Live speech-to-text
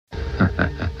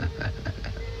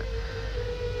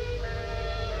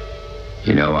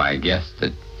You know, I guessed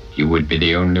that you would be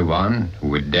the only one who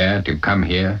would dare to come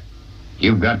here.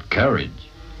 You've got courage.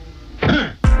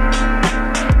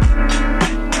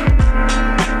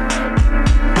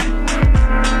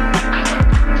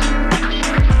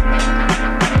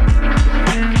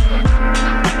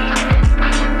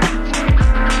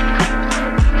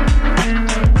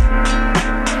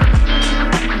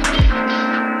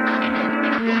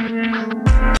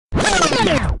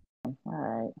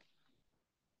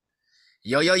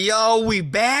 Yo, yo, yo, we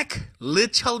back.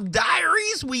 LECHON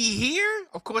Diaries, we here.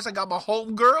 Of course, I got my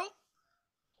home girl.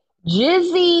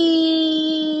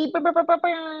 Jizzy.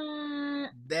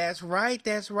 That's right,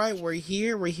 that's right. We're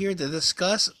here. We're here to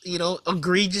discuss,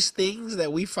 egregious things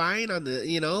that we find on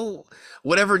the,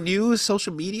 whatever news,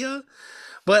 social media.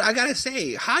 But I gotta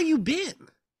say, how you been?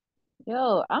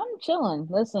 Yo, I'm chilling.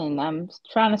 Listen, I'm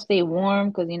trying to stay warm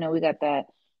because we got that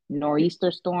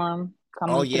nor'easter storm Oh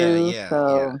coming yeah, through. yeah, yeah,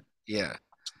 So yeah.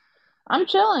 I'm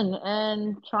chilling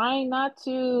and trying not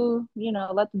to,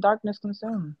 let the darkness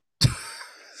consume.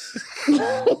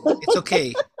 It's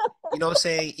okay. You know what I'm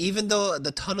saying? Even though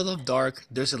the tunnel of dark,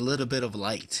 there's a little bit of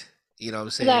light. You know what I'm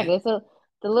saying? Exactly. So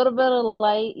the little bit of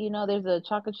light, there's a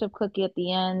chocolate chip cookie at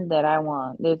the end that I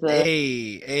want.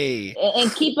 Hey, hey.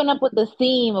 And keeping up with the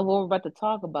theme of what we're about to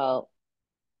talk about,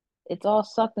 it's all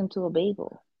sucked into a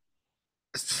bagel.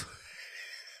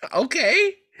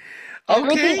 Okay.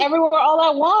 Everything, Okay. everywhere, all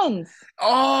at once.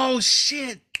 Oh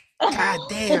shit. God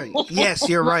damn. Yes,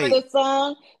 you're Remember right. the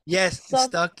song? Yes, Sucked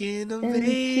stuck in a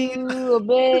vein. into a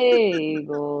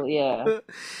bagel. Yeah.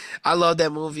 I love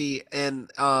that movie,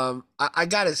 and I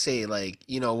gotta say, like,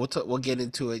 we'll get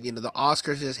into it. The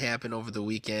Oscars just happened over the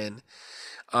weekend.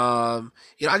 I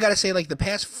gotta say, like, the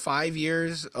past 5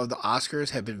 years of the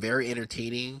Oscars have been very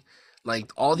entertaining.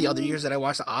 Like all the other years that I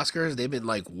watched the Oscars, they've been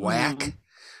like Mm-hmm. whack, Yeah, yeah,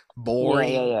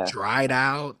 boring, yeah. dried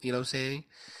out. You know what I'm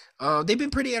saying? They've been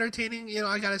pretty entertaining.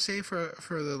 I gotta say for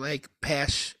the like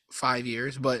past 5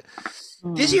 years, but this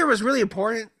Mm-hmm. year was really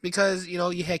important because you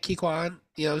had Kikwan.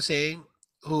 You know what I'm saying?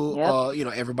 Who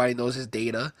Yep. everybody knows his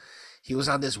data. He was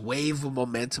on this wave of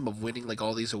momentum of winning like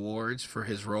all these awards for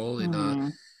his role in Mm-hmm.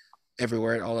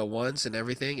 Everywhere All at Once and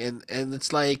everything. And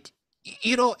it's like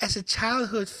as a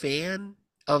childhood fan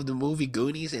of the movie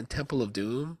Goonies and Temple of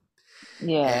Doom,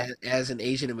 Yeah. and as an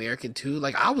Asian American too,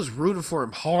 like I was rooting for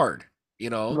him hard,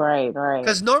 Right, right.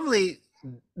 because normally,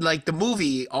 like the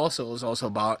movie also is also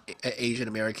about Asian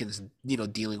Americans,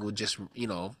 dealing with just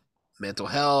mental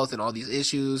health and all these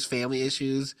issues, family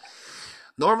issues.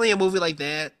 Normally, a movie like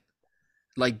that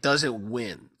like doesn't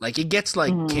win. Like it gets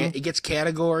Mm-hmm. it gets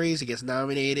categories, it gets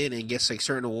nominated, and it gets like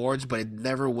certain awards, but it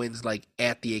never wins like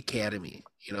at the Academy.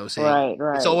 You know what I'm saying? Right,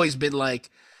 It's right. always been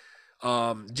like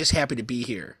just happy to be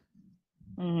here.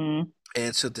 Mm-hmm.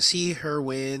 And so to see her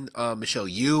win, Michelle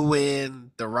Yu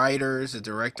win, the writers, the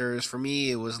directors, for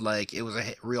me, it was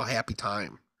a real happy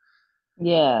time.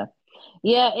 Yeah.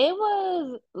 Yeah, it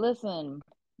was, listen,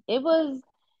 it was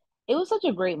it was such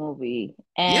a great movie.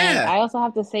 And Yeah. I also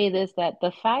have to say this, that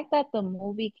the fact that the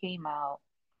movie came out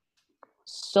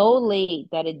so late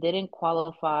that it didn't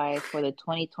qualify for the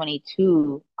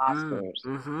 2022 Oscars,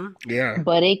 Mm-hmm. Yeah.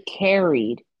 but it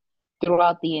carried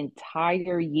throughout the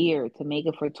entire year to make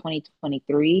it for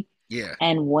 2023 Yeah.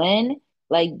 and win,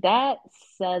 like that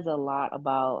says a lot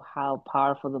about how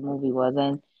powerful the movie was.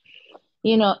 And,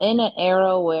 in an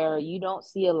era where you don't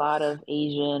see a lot of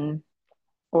Asian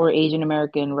or Asian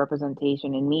American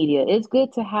representation in media, it's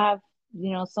good to have,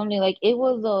 something like it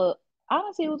was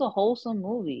honestly, it was a wholesome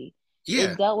movie. It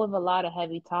Yeah. dealt with a lot of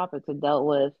heavy topics. It dealt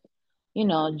with,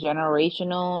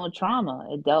 generational trauma.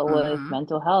 It dealt with Mm-hmm.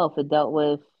 mental health. It dealt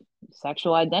with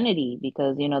sexual identity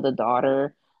because, the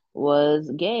daughter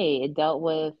was gay. It dealt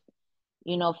with,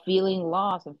 feeling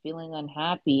lost and feeling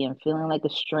unhappy and feeling like a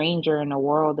stranger in a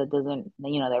world that doesn't,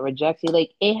 that rejects you.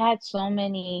 Like it had so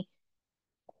many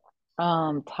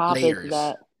topics Layers.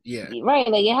 that, Yeah. right,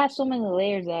 like it has so many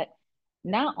layers that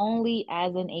not only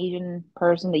as an Asian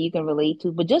person that you can relate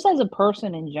to, but just as a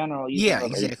person in general you can Yeah,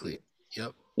 relate to. exactly.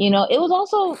 Yep. It was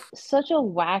also such a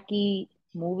wacky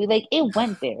movie. Like it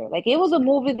went there. Like it was a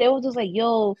movie that was just like,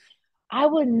 yo, I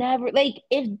would never, like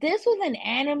if this was an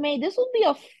anime, this would be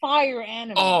a fire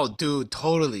anime. Oh, dude,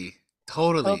 totally.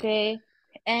 Totally. Okay.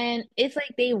 And it's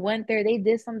like they went there, they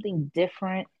did something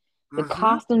different. The Mm-hmm.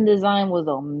 costume design was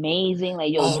amazing.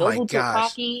 Like, yo, Oh my Jobu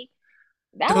gosh. Totaki,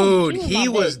 Dude, she was my he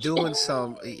was bitch. doing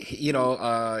some,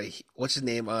 what's his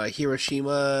name?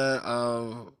 Hiroshima,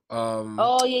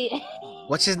 Oh yeah,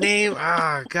 what's his name?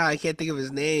 Ah, God, I can't think of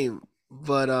his name.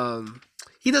 But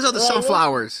he does all the like listen,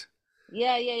 sunflowers.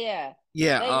 yeah, yeah, yeah.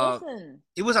 Yeah, Like, listen,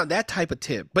 it was on that type of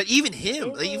tip. But even him,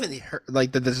 it like, even was her,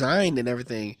 like the design and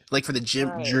everything, like for the gym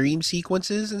right. dream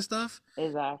sequences and stuff.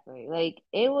 Exactly. Like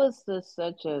it was just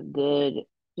such a good,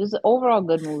 just overall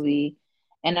good movie,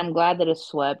 and I'm glad that it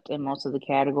swept in most of the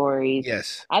categories.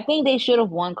 Yes. I think they should have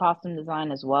won costume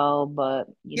design as well, but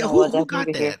you Yeah, know what? who That's got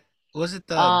neither here. that? Was it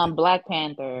the Black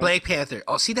Panther, Black Panther?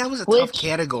 Oh, see, that was a tough which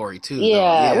category too, though.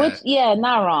 yeah, Yeah.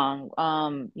 not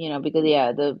wrong. Because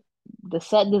yeah, the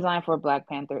set design for Black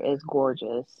Panther is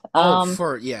gorgeous. Oh,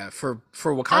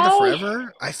 for Wakanda I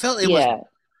Forever, I felt it was. yeah,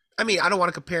 I mean, I don't want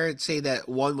to compare it, say that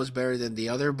one was better than the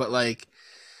other, but like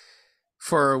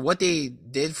for what they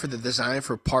did for the design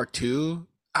for part two,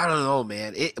 I don't know,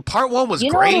 man. Part one was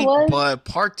you know what it great, was? but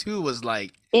part two was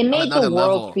like It on made the another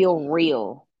world level. feel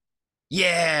real.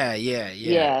 Yeah,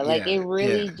 Yeah, like yeah, it yeah,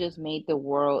 really just made the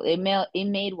world it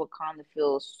made Wakanda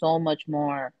feel so much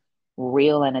more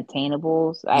real and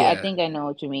attainable. So I yeah. think I know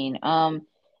what you mean.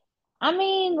 I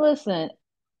mean, listen,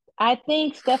 I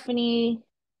think Stephanie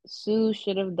Sue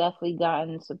should have definitely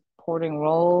gotten supporting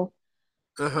role.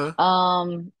 Uh-huh.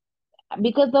 Um,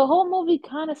 because the whole movie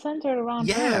kind of centered around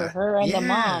Yeah, her and the yeah,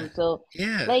 mom. So,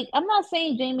 yeah. like, I'm not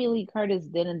saying Jamie Lee Curtis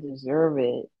didn't deserve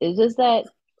it. It's just that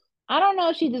I don't know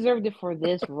if she deserved it for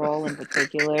this role in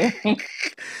particular.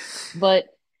 But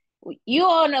you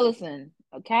all know, listen,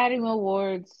 Academy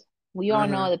Awards, we all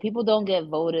know Uh-huh. that people don't get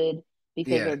voted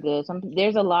because Yeah. they're good.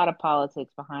 There's a lot of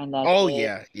politics behind that Oh shit.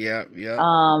 yeah, yeah, yeah.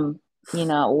 Um,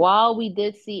 while we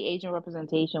did see Asian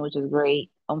representation, which is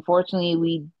great, unfortunately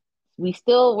we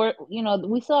still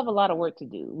have a lot of work to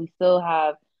do. We still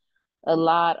have a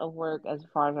lot of work as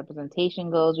far as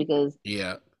representation goes because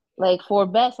Yeah. like for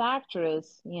Best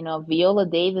Actress, Viola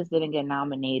Davis didn't get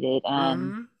nominated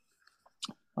and Mm-hmm.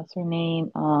 what's her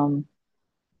name?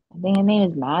 I think her name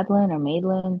is Madeline or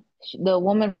Madeline. The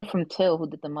woman from Till who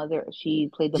did the mother, she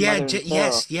played the Yeah, mother in Till.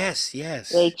 yes, yes,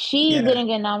 Like yes. she Yeah. didn't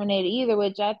get nominated either,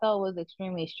 which I thought was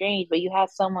extremely strange. But you had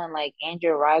someone like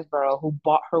Andrea Riseborough who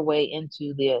bought her way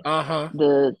into the Uh-huh.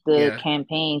 the the Yeah.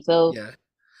 campaign. So Yeah.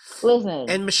 listen,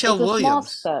 And it's Michelle a small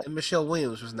Williams. step. And Michelle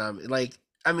Williams was not like,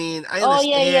 I mean, I Oh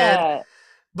yeah, understand, yeah,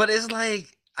 but it's like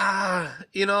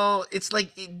it's like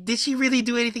did she really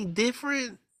do anything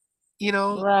different? You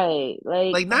know? right.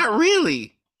 Like Like not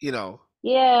really.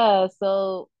 yeah.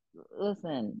 So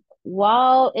listen,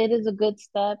 while it is a good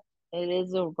step, it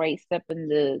is a right step in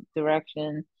the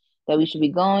direction that we should be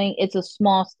going. It's a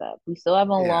small step. We still have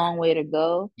a Yeah. long way to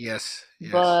go, Yes.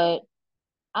 Yes. but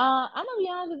I'm gonna be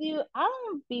honest with you. I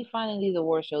don't be finding these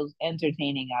award shows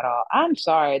entertaining at all. I'm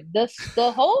sorry. The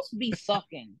hosts be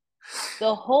sucking.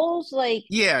 The hosts like,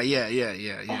 Yeah, yeah, yeah,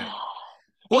 yeah, and yeah.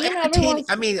 Well, entertaining. everyone's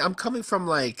I mean, I'm coming from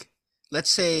like, let's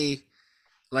say,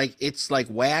 like it's like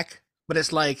whack, but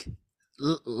it's like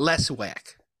less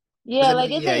whack. Does yeah, it like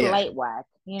make? it's Yeah, a yeah, light whack.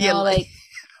 yeah. Like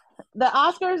the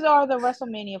Oscars are the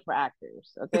WrestleMania for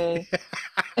actors. Okay.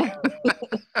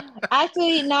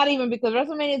 Actually, not even because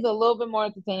WrestleMania is a little bit more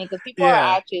entertaining because people are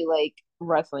Yeah. actually like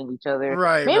wrestling each other.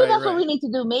 Right, Maybe right, that's what right. we need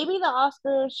to do. Maybe the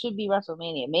Oscars should be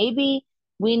WrestleMania. Maybe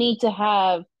we need to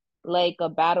have like a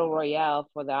battle royale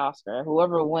for the Oscar.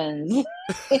 Whoever wins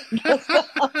gets the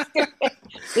Oscar.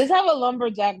 Just have a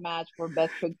lumberjack match for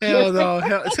Best Picture. Hell no.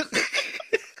 Hell.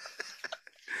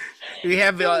 We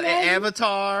have Imagine,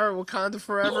 Avatar, Wakanda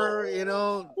Forever.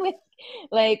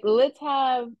 like, let's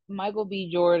have Michael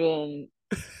B. Jordan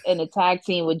in a tag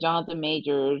team with Jonathan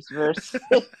Majors versus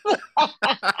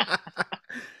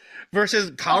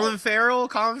Versus Colin Farrell,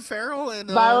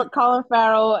 and Colin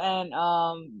Farrell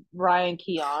and Ryan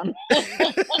Keon.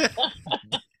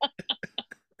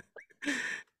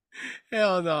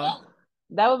 hell no.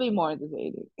 That would be more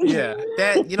entertaining. Yeah,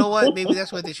 that you know what? Maybe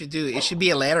that's what they should do. It should be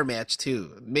a ladder match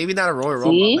too. Maybe not a Royal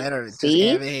Rumble, a See, ladder. Just have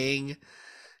see, it hang.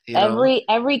 You know.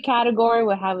 every category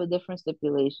would have a different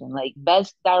stipulation. Like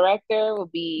best director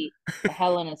would be a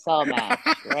Hell in a Cell match,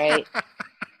 right?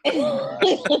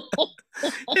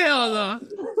 Hell no.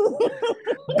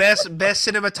 Best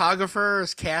cinematographer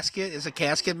is a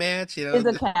casket match. It's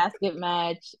a casket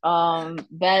match.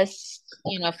 Best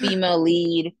female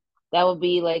lead. That would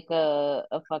be like a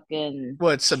fucking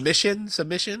What submission?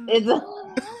 it's a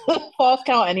false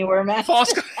count anywhere match.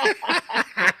 False.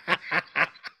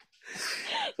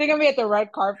 They're gonna be at the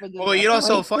red carpet just Well, you know what's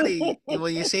so wrestling. funny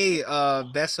when you say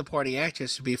best supporting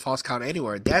actress should be False Count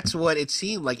Anywhere. That's what it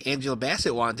seemed like Angela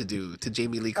Bassett wanted to do to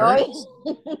Jamie Lee Curtis.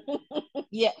 Oh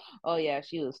yeah. Oh yeah,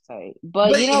 she was tight.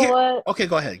 But But you know here, what? okay,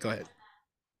 go ahead, go ahead.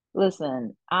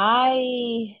 Listen,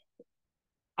 I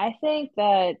think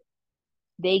that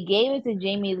they gave it to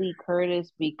Jamie Lee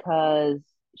Curtis because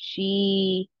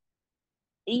she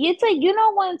it's like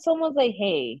when someone's like,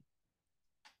 hey,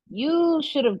 you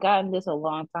should have gotten this a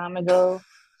long time ago.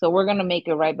 So we're gonna make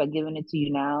it right by giving it to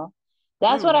you now.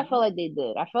 That's what I felt Mm. like they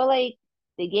did. I felt like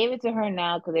they gave it to her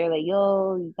now because they're like,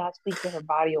 yo, you gotta speak to her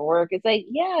body of work. It's like,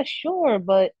 yeah, sure,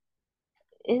 but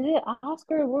is it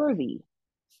Oscar worthy?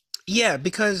 Yeah,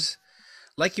 because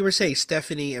like you were saying,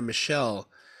 Stephanie and Michelle,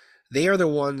 they are the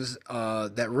ones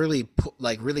that really put,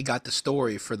 like really got the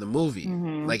story for the movie.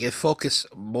 Mm-hmm. Like it focused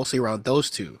mostly around those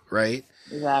two, right?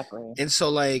 Exactly. And so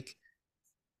like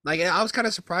I was kind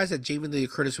of surprised that Jamie Lee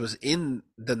Curtis was in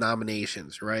the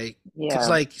nominations, right? Because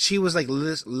Yeah. like she was like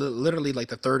literally like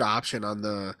the third option on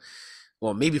the,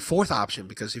 well, maybe fourth option,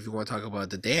 because if you want to talk about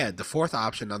the dad, the fourth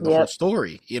option on the whole Yep.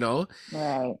 story, you know?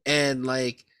 Right. And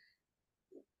like,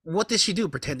 what did she do?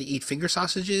 Pretend to eat finger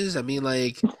sausages? I mean,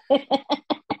 like,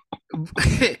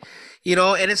 you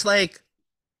know, and it's like,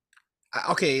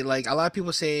 okay, like a lot of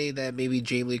people say that maybe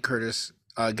Jamie Lee Curtis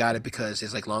got it because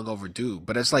it's like long overdue,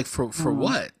 but it's like for Mhm.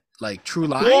 what? Like True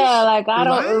Yeah, Lies? like I True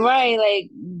don't Lies? right,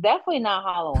 like definitely not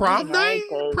Halloween, Prom right? night?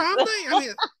 Because Prom night? I mean,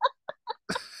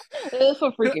 it was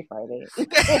for Freaky Friday.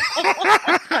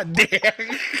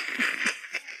 damn.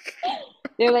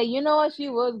 They're like, you know what? She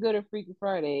was good at Freaky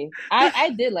Friday. I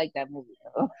did like that movie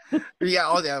though. Yeah,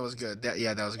 oh, that was good.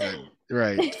 Yeah, that was good.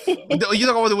 Right. You talking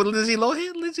about with Lindsay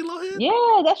Lohan? Lindsay Lohan?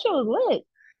 Yeah, that shit was lit.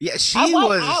 Yeah,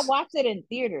 I watched it in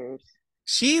theaters.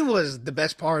 she was the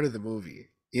best part of the movie.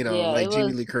 You know, Yeah, like it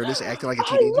Jamie was. Lee Curtis acting like a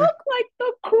I teenager. look like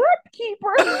the Crypt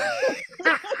Keeper.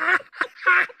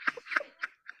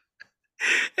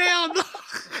 Hell no.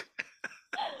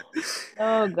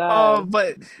 Oh God.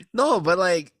 But no, but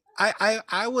like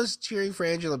I was cheering for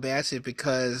Angela Bassett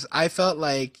because I felt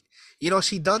like, you know,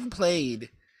 she done played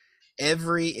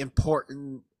every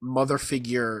important mother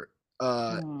figure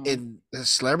Mm, in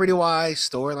celebrity wise,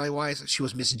 storyline wise. She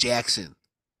was Miss Jackson,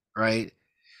 right?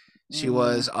 She mm.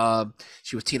 was um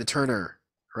she was Tina Turner,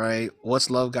 right? What's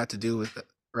love got to do with it?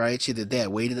 Right? She did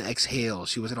that. Wait and Exhale.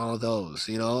 She was in all of those,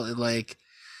 you know, and like,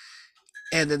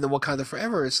 and then the Wakanda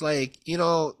Forever. It's like, you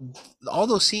know, all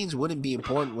those scenes wouldn't be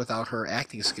important without her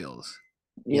acting skills,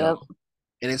 you know. Yep.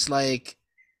 And it's like,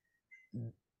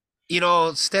 you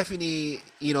know, Stephanie,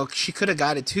 you know, she could have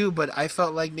got it too, but I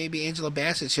felt like maybe Angela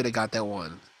Bassett should have got that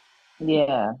one,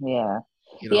 Yeah. Yeah.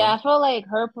 you Yeah. know. I feel like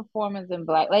her performance in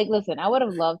Black. Like, listen, I would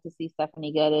have loved to see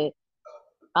Stephanie get it.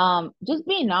 Just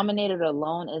being nominated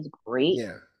alone is great.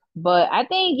 Yeah. But I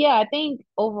think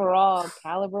overall,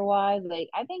 caliber wise, like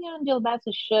I think Angela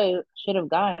Bassett should have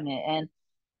gotten it. And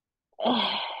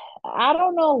I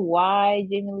don't know why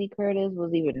Jamie Lee Curtis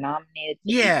was even nominated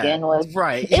to Yeah, begin with.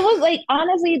 right. It was like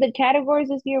honestly, the categories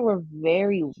this year were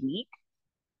very weak,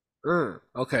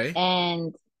 Okay.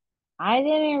 and I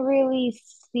didn't really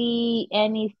see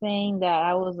anything that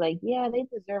I was like, yeah, they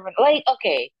deserve it. Like,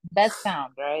 okay, best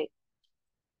sound, right?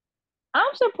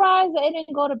 I'm surprised that it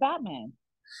didn't go to Batman.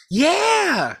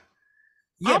 Yeah.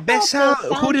 Yeah, I best thought the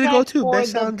sound. Who did it go soundtrack to? for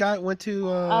Best the sound guy went to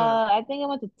I think it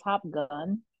went to Top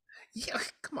Gun. yeah,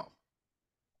 come on.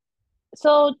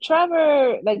 So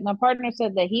Trevor, like my partner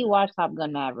said that he watched Top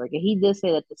Gun Maverick and he did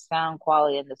say that the sound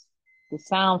quality and the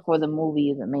sound for the movie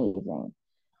is amazing.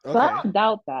 So I Okay. don't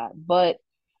doubt that. But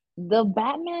the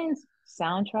Batman's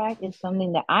soundtrack is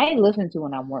something that I listen to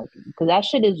when I'm working because that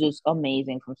shit is just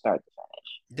amazing from start to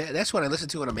That's what I listen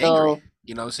to when I'm finish. angry. So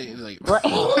You know what I'm saying? Like right.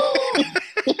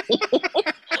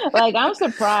 Like I'm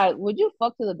surprised. Would you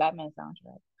fuck to the Batman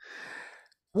soundtrack?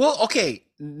 well, okay,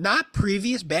 not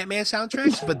previous Batman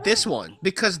soundtracks, but this one,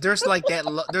 because there's like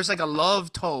there's like a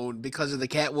love tone because of the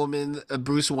Catwoman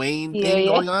Bruce Wayne Yeah, thing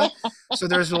going yeah. on. So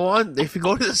there's one, if you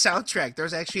go to the soundtrack,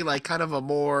 there's actually like kind of a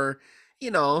more, you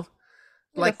know,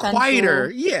 Like a like quieter.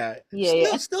 sensual. Yeah, Yeah,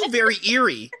 yeah. still very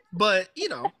eerie, but you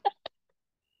know,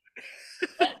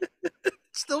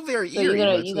 still very So eerie,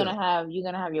 but still. you're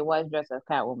gonna have your wife dress as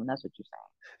Catwoman. That's what you're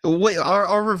Wait,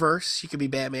 or reverse. She could be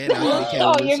Batman. I could be saying.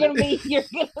 Oh, Catwoman. you're gonna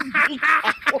be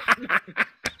Catwoman.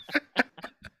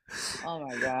 Oh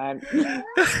my God.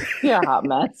 You're a hot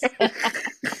mess.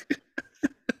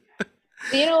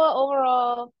 You know what?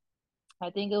 Overall, I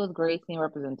think it was great seeing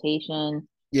representation.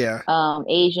 Yeah.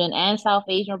 Asian and South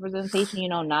Asian representation, you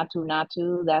know, not to.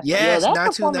 Yes, That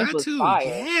not to, performance not was to. fire.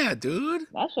 Yeah, dude.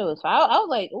 That shit was fire. I was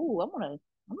like, ooh, I'm gonna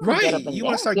get Right. up and You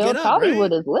want to dance, start yo. get up, right?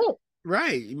 Tollywood is lit.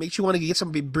 Right. It makes you want to get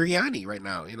some biryani right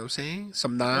now. You know what I'm saying?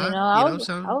 Some You know, naan. You know, I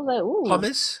some was like, ooh,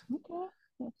 hummus. okay.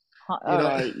 You All know.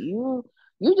 right, you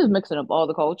just mixing up all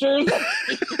the cultures.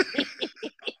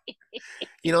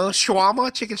 You know,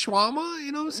 shawarma, chicken shawarma.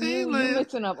 You know what I'm saying? You Like,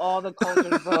 mixing up all the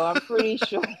cultures, bro. I'm pretty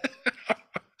sure.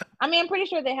 I mean, I'm pretty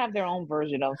sure they have their own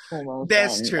version of hummus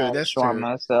that's true. and That's true.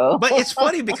 shawarma. So But it's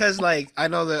funny because like I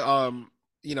know that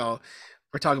you know,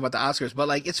 we're talking about the Oscars, but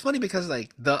like it's funny because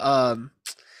like the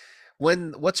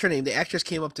when what's her name, the actress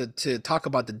came up to talk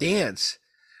about the dance,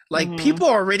 like Hmm. people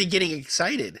are already getting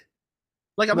excited.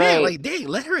 Like a man, Right. like dang,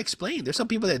 let her explain. There's some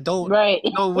people that don't Right.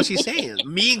 know what she's saying,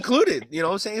 me included. You know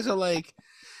what I'm saying? So like,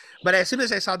 but as soon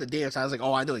as I saw the dance, I was like,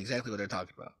 oh, I know exactly what they're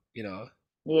talking about. You know,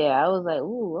 Yeah, I was like,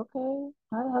 ooh, okay.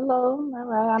 Hello. All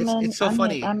right. it's so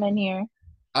funny. I'm in here.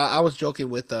 I was joking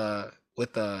with the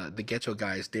Getcho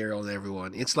guys, Daryl and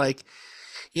everyone. It's like,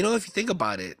 you know, if you think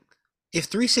about it, if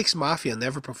 3 6 Mafia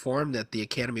never performed at the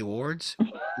Academy Awards,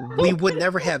 we would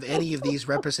never have any of these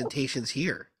representations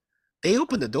here. They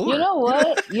opened the You door. know You know?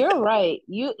 what? You're right.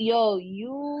 You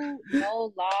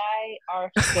no lie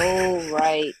are so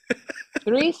right.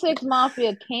 3 6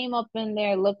 Mafia came up in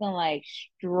there looking like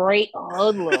straight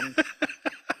hoodlums,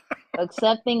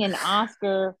 accepting an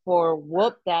Oscar for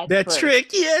Whoop That That Trick. trick,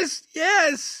 yes,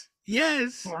 yes,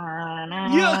 yes.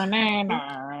 Yeah.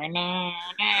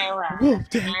 Whoop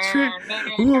that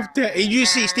trick. Whoop that. And you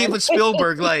see Steven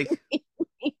Spielberg like,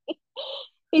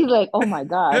 He's like, oh my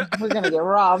God, we're gonna get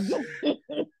robbed.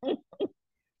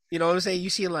 you know what I'm saying? You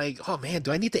see like, oh man,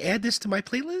 do I need to add this to my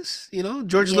playlist? You know,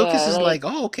 George Lucas Yeah, is like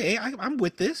like, oh okay, I'm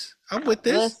with this. I'm with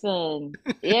this. listen,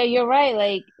 yeah, you're right.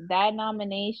 Like that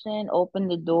nomination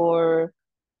opened the door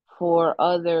for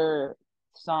other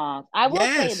songs. I will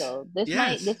say Yes. though, this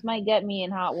might Yes. this might get me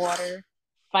in hot water.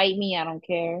 Fight me, I don't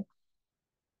care.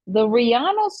 The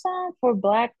Rihanna song for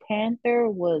Black Panther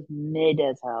was mid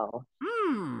as hell.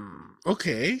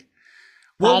 Okay.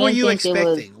 What I were didn't you think it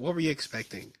was. expecting? What were you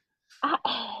expecting?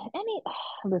 Any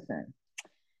listen.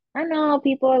 I know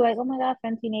people are like, "Oh my God,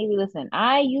 Fenty Navy." Listen,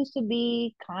 I used to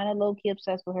be kind of low key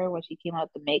obsessed with her when she came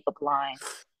out the makeup line.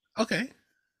 Okay.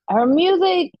 Her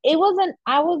music, it wasn't.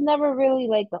 I was never really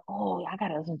like I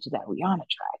gotta listen to that Rihanna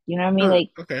track. You know what I mean? Like,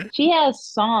 Okay. she has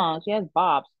songs, she has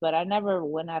bops, but I never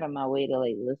went out of my way to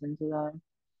like listen to them.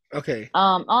 Okay.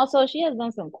 Also, she has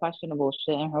done some questionable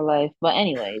shit in her life. But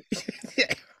anyways,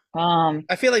 um,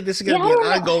 I feel like this is yeah, going to be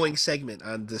an ongoing segment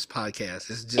on this podcast.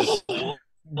 It's just I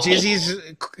Jizzy's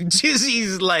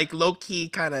Jizzy's like low key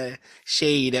kind of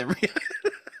shade at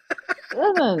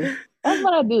listen. That's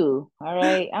what I do. All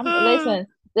right, I'm uh, listen.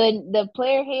 The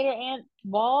player hater ant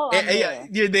ball, I'm yeah, there.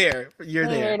 you're there. You're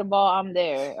Player there. hater ball, I'm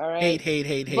there. All Hate, right, hate,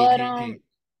 hate, hate, but hate, hate.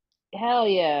 hell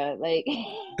yeah, like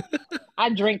I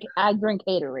drink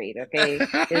haterade. Okay,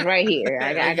 it's right here. I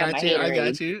I got my got you. I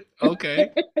got haterade. you. Okay.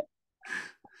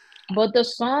 But the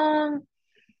song,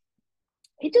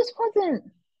 it just wasn't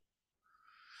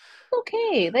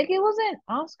okay. Like it wasn't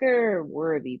Oscar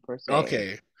worthy per se.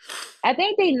 Okay. I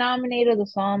think they nominated the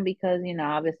song because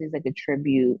obviously it's like a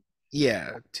tribute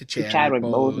Yeah, to to Chadwick Chadwick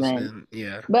Boseman. Boseman. And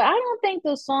yeah. But I don't think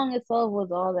the song itself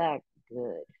was all that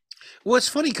good. Well, it's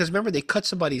funny because remember they cut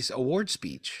somebody's award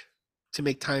speech to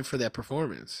make time for that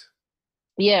performance.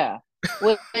 Yeah.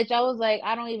 Which I was like,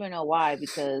 I don't even know why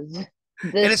because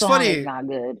And this it's song is funny, not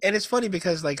good. and it's funny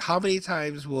because like how many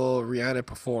times will Rihanna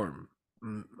perform?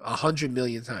 100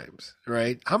 million times,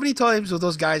 right? How many times will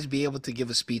those guys be able to give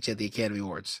a speech at the Academy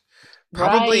Awards? Right.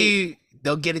 Probably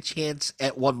they'll get a chance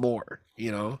at one more,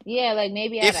 you know, Yeah, like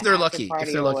maybe at if an they're after lucky. If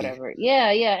party they're or lucky. whatever.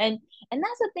 Yeah, yeah. And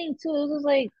that's the thing too. It was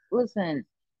like, listen,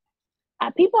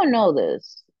 people know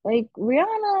this. Like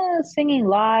Rihanna singing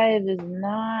live is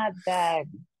not that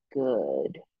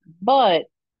good. But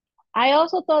I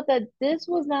also thought that this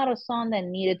was not a song that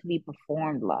needed to be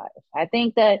performed live. I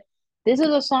think that this is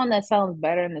a song that sounds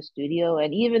better in the studio,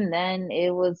 and even then, it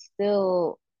was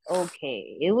still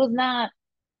okay. It was not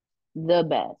the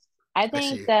best. I I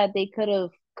think see. that they could have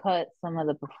cut some of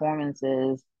the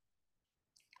performances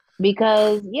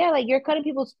because, yeah, like you're cutting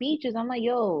people's speeches. I'm like,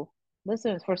 yo,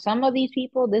 listen, for some of these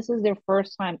people, this is their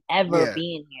first time ever Yeah,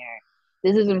 being here.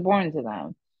 This is important to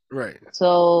them. right.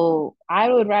 So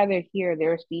I would rather hear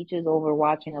their speeches over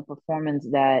watching a performance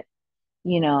that,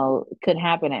 could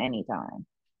happen at any time.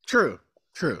 True,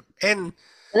 true. And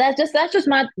That's just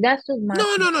my no,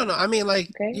 two no, no, no. I cents. mean, like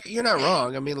Okay. you're not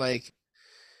wrong. I mean, like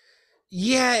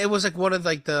yeah, it was like one of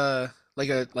like the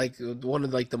like one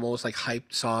of like the most like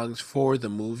hyped songs for the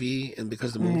movie, and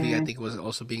because the movie I Hmm. think was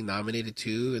also being nominated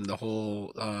too, and the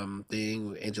whole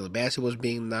thing, Angela Bassett was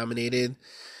being nominated.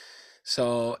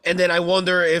 So, and then I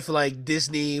wonder if like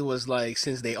Disney was like,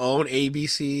 since they own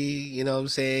ABC, you know what I'm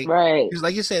saying? Right. Because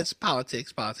like you said, it's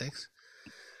politics, politics.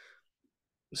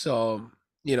 So,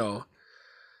 you know,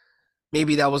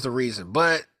 maybe that was the reason.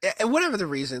 But whatever the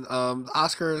reason, the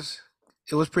Oscars,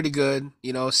 it was pretty good.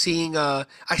 You know, seeing I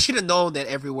should have known that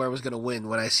Everywhere was gonna win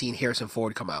when I seen Harrison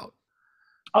Ford come out.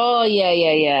 Oh yeah,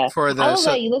 yeah, yeah. for I the was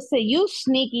so like, listen, you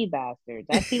sneaky bastards.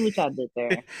 I see what y'all did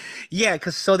there. yeah,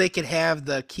 because so they could have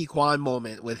the Key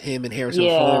moment with him and Harrison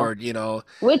Yeah. Ford, you know.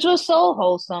 Which was so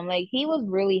wholesome. Like he was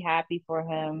really happy for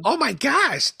him. Oh my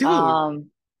gosh, dude.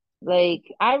 Um, like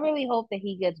I really hope that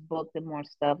he gets booked and more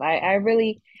stuff. I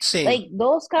really Same. like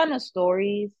those kind of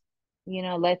stories,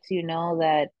 lets you know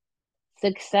that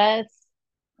success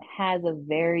has a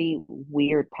very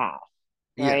weird path,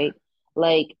 Yeah. right?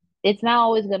 Like it's not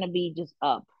always gonna be just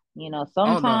up. Oh no.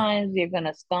 Sometimes you're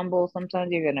gonna stumble,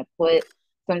 sometimes you're gonna quit,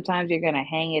 sometimes you're gonna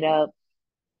hang it up.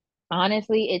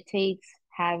 Honestly, it takes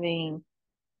having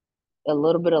a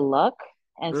little bit of luck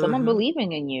and someone Mm-hmm.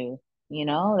 believing in you.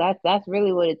 That's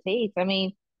really what it takes. I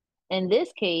mean, in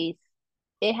this case,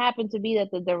 it happened to be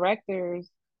that the directors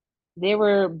they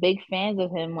were big fans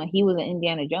of him when he was in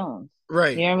Indiana Jones. You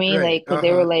Right. know what I mean? Right. Like, because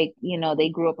they were Uh-huh. like, they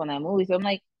grew up on that movie. So I'm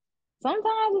like,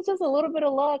 sometimes it's just a little bit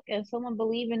of luck and someone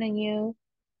believing in you.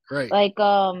 Right. Like,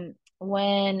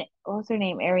 when what's her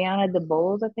name? Ariana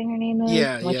DeBose, I think her name is.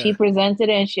 Yeah, When she yeah. presented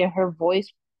it and her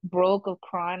voice broke of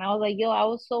crying, I was like, yo, I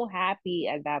was so happy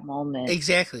at that moment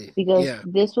Exactly. because Yeah.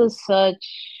 this was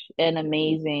such an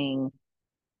amazing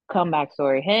comeback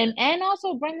story. Him and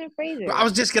also Brendan I Fraser.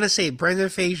 was just gonna say Brendan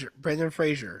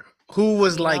Fraser, who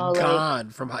was like Like, gone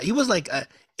from he was like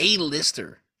a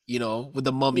lister, with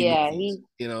the Mummy yeah, movies,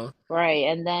 you know. right.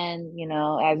 And then,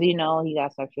 as you know, he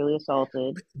got sexually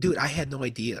assaulted. Dude, I had no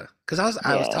idea because I was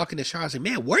Yeah. talking to Charles. I was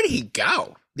like, man, where did he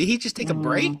go? Did he just take a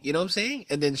break? Mm, You know what I'm saying?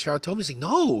 And then Charles told me, he's like,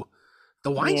 no,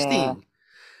 the yeah. Weinstein.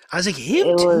 I was like, him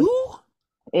It was, too?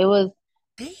 it was,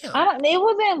 Damn. it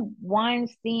wasn't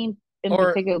Weinstein in Or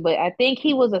particular, but I think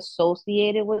he was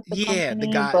associated with the yeah, the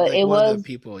company, guy, but like it one of the was,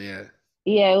 people. Yeah.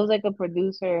 yeah, it was like a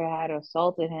producer had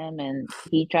assaulted him and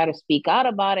he tried to speak out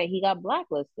about it. He got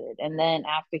blacklisted. And then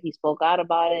after he spoke out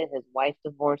about it, his wife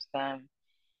divorced him.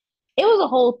 It was a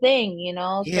whole thing, Yeah.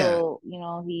 so,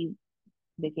 he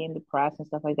became depressed and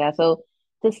stuff like that. So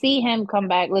to see him come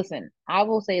back, listen, I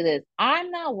will say this. I'm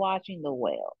not watching The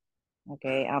Whale.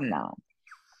 Okay, I'm not.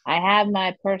 I have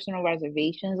my personal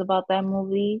reservations about that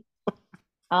movie.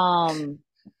 Um,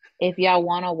 if y'all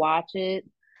want to watch it,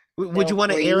 Would you feel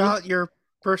want to air free. out your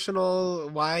personal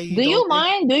why you Do don't you think?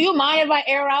 mind? Do you mind if I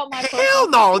air out my Hell personal?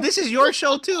 no. This is your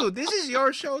show too. This is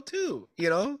your show too, you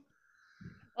know?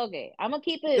 Okay, I'm gonna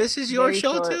keep it This is your very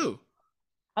show short. too.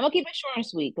 I'm gonna keep it short and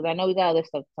sweet because I know we got other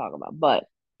stuff to talk about. But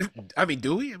I mean,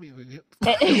 do we? I mean,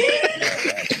 I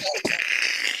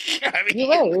you're mean,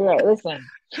 right. You're right. Listen.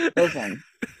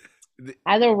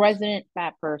 As a resident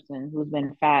fat person who's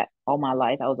been fat all my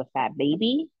life, I was a fat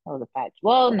baby. I was a fat,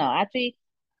 well, no, actually,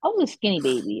 I was a skinny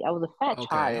baby. I was a fat okay.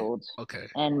 child Okay.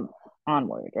 and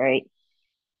onward, right?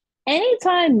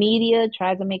 Anytime media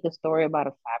tries to make a story about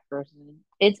a fat person,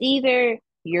 it's either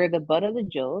you're the butt of the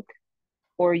joke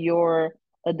or you're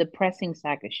a depressing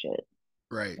sack of shit,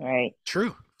 Right. right?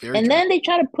 True. Very And true. then they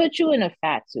try to put you in a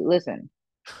fat suit. Listen,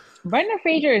 Brendan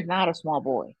Fraser is not a small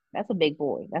boy. That's a big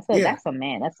boy. That's a Yeah. that's a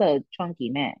man. That's a chunky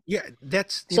man. Yeah.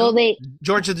 That's, So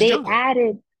George of the they Jungle.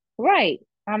 added, right.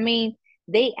 I mean,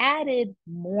 they added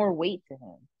more weight to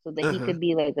him so that he Uh-huh. could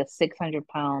be like a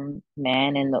 600-pound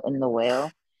man in the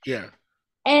whale. Yeah.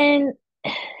 And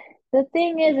the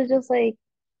thing is, it's just like,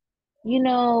 you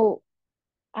know,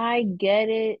 I get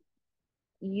it.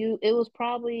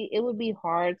 It would be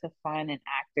hard to find an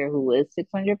actor who is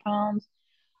 600 pounds,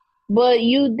 but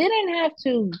you didn't have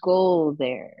to go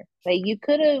there. Like, you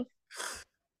could have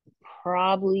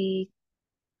probably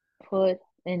put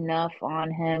enough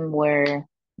on him where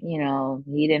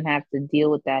he didn't have to deal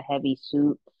with that heavy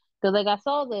suit. Because like I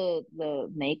saw the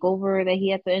makeover that he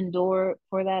had to endure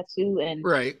for that suit, and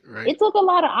Right. Right. it took a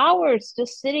lot of hours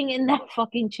just sitting in that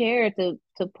fucking chair to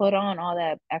put on all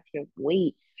that extra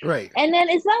weight. Right. And then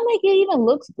it's not like it even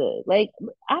looks good. Like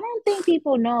I don't think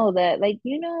people know that. Like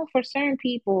for certain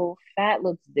people, fat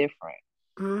looks different,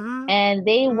 Mm-hmm. and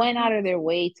they went Mm-hmm. out of their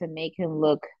way to make him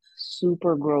look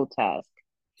super grotesque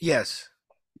Yes.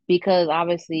 because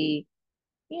obviously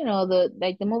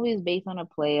the movie is based on a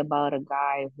play about a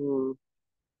guy who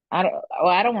I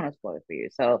don't want to spoil it for you.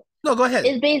 So No, go ahead.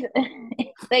 it's based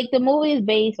like the movie is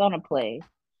based on a play,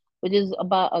 which is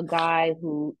about a guy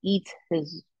who he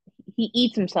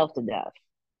eats himself to death.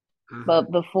 Mm-hmm.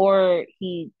 But before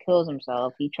he kills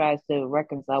himself, he tries to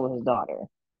reconcile with his daughter.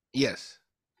 Yes.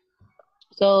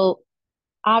 So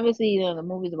obviously, the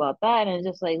movie's about that, and it's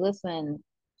just like, listen,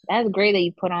 that's great that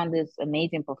you put on this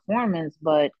amazing performance,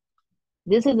 but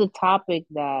this is a topic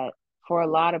that for a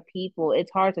lot of people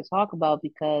it's hard to talk about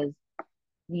because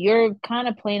you're kind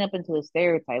of playing up into a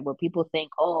stereotype where people think,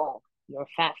 oh, you're a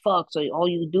fat fuck, so all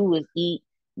you do is eat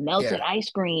melted Yeah. ice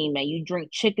cream and you drink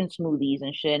chicken smoothies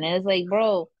and shit. And it's like,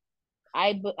 bro,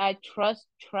 I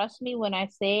trust me when I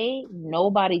say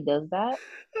nobody does that.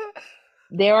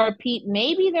 There are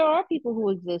maybe there are people who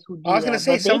exist who I do was gonna that,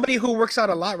 say but they somebody who works out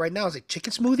a lot right now is like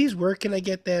chicken smoothies. Where can I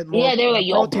get that yeah, they're more like,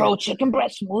 yo, protein? bro, chicken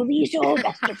breast smoothies, yo,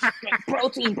 that's the straight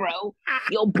protein, bro.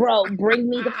 Yo, bro, bring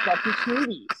me the fucking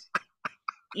smoothies.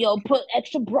 Yo, put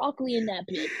extra broccoli in that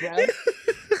bitch, bro.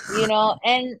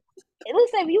 And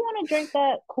listen, if you want to drink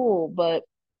that, cool. But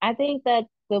I think that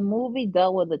the movie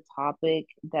dealt with a topic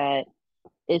that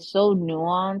is so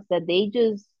nuanced that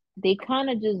they kind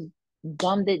of just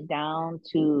dumbed it down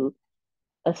to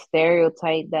a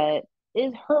stereotype that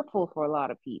is hurtful for a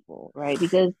lot of people, right?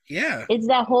 Because Yeah. it's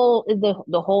that whole is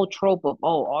the whole trope of,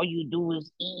 oh, all you do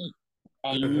is eat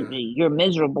and Hmm. you're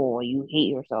miserable and you hate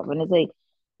yourself. And it's like,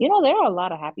 there are a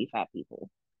lot of happy fat people,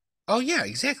 Oh yeah,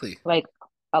 exactly. like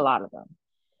a lot of them.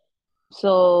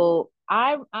 So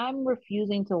I'm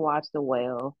refusing to watch The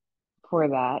Whale for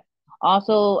that.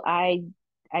 Also, I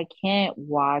can't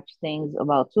watch things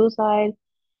about suicide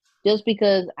just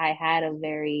because I had a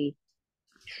very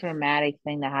traumatic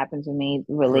thing that happened to me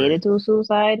Right. related to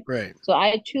suicide. Right. So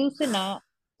I choose to not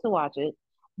to watch it.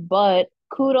 But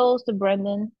kudos to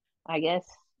Brendan. I guess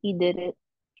he did it,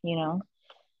 you know.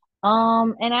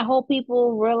 And I hope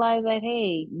people realize that,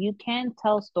 hey, you can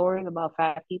tell stories about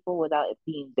fat people without it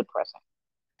being depressing.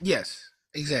 Yes.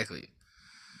 Exactly.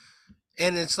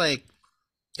 And it's like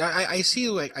I see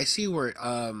where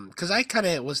because I kind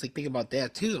of was like thinking about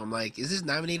that too. I'm like, is this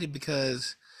nominated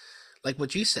because like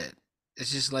what you said?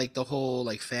 It's just like the whole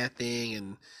like fat thing,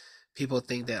 and people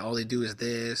think that all they do is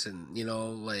this, and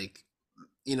like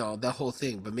that whole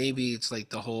thing. But maybe it's like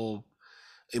the whole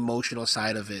emotional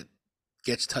side of it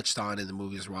gets touched on in the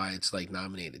movies why it's like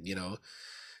nominated.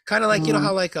 Kind of like Mm.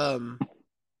 how like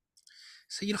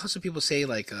so how some people say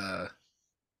like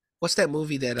what's that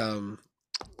movie that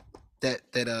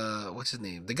what's his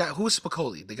name? The guy who was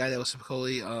Spicoli, the guy that was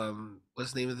Spicoli,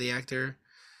 what's the name of the actor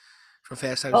from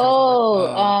Fast Times at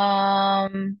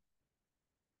Ridgemont?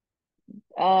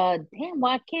 Oh, damn,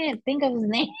 well, I can't think of his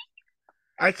name.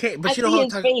 I can't, I but you know see how I'm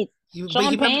his talking. face. But you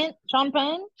remember Sean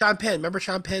Penn? Sean Penn? Remember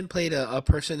Sean Penn played a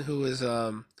person who was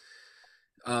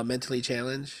mentally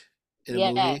challenged in a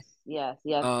Yes, movie. yes,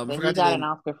 yes. I But he forgot the got an name.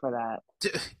 Oscar for that.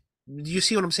 Do you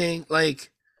see what I'm saying?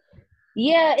 Like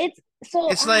Yeah, it's so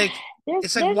it's like there's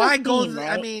it's like there's a why go? theme, I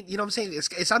right? mean, you know what I'm saying?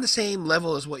 It's on the same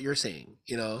level as what you're saying.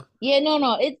 Yeah,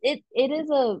 no. It is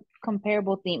a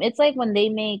comparable theme. It's like when they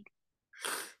make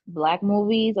black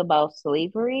movies about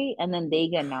slavery and then they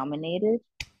get nominated.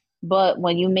 But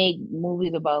when you make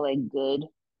movies about like good,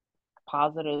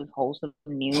 positive, wholesome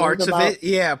news Parts of about, it,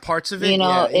 yeah. Parts of it,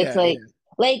 yeah, it's yeah, like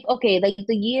yeah. okay, like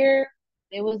the year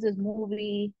there was this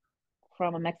movie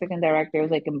from a Mexican director. It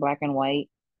was like in black and white,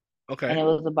 and Okay, it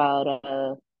was about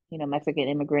a Mexican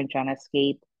immigrant trying to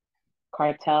escape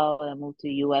cartel and move to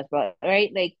the U.S. But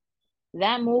right, like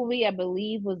that movie, I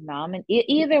believe was nominated. It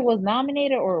either was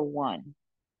nominated or won.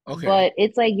 okay. But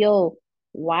it's like, yo,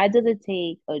 why does it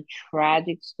take a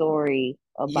tragic story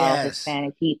about Yes,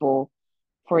 Hispanic people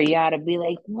for y'all to be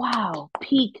like, wow,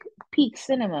 peak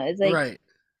cinema? It's like, right.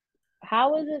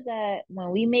 how is it that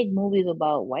when we make movies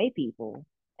about white people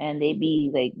and they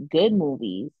be like good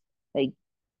movies, like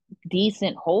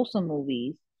decent, wholesome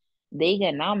movies, they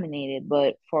get nominated,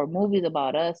 but for movies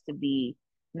about us to be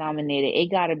nominated,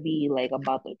 it gotta be like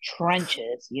about the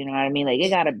trenches, you know what I mean? Like it It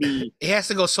gotta be it has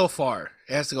to go so far.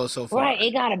 It has to go so right, far.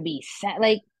 it gotta be sad.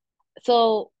 Like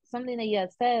so something that you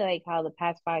had said, like how the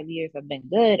past 5 years have been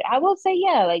good. I will say,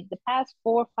 yeah, like the past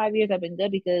 4 or 5 years have been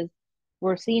good because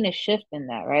we're seeing a shift in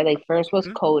that, right? Like first was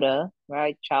Mhm. Coda,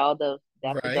 right? Child of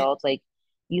Deaf Right. Adults. Like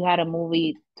you had a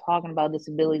movie talking about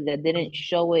disability that didn't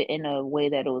show it in a way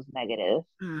that it was negative,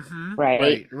 right?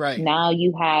 Right. Right. Now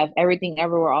you have Everything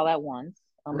Everywhere All at Once,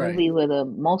 a Right. movie with a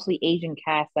mostly Asian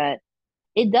cast that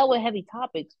it dealt with heavy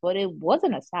topics, but it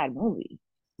wasn't a sad movie.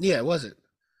 Yeah, it wasn't.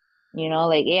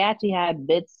 Like it actually had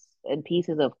bits and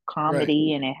pieces of Right.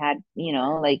 comedy and it had,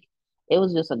 like it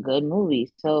was just a good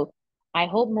movie. So I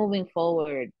hope moving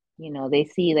forward, they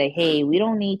see like, hey, we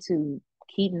don't need to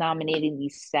keep nominating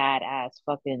these sad ass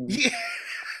fucking Yeah.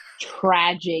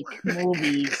 tragic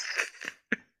movies.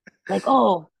 Like,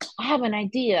 oh, I have an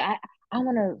idea. I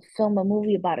want to film a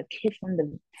movie about a kid from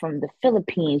the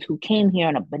Philippines who came here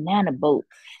on a banana boat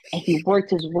and he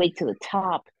worked his way to the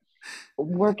top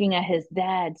working at his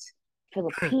dad's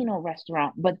Filipino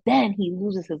restaurant, but then he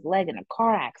loses his leg in a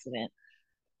car accident.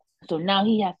 So now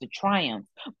he has to triumph.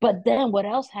 But then what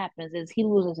else happens is he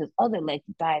loses his other leg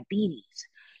to diabetes.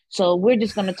 So we're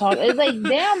just gonna talk. It's like,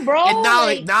 damn, And bro. now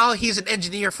Like, now he's an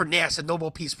engineer for NASA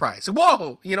Nobel Peace Prize.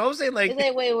 Whoa, you know what I'm saying? it's Like,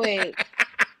 like, wait, wait.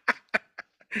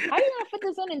 How you gonna fit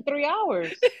this in 3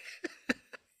 hours?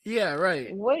 yeah,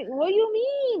 right. What do you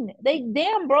mean? Like,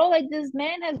 damn, bro. Like, this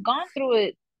man has gone through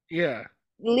it. Yeah.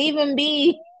 Leave him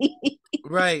be.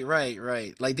 Right, right,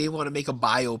 right. Like they want to make a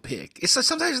biopic. It's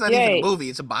sometimes it's not even a Right. movie,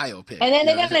 it's a biopic. And then You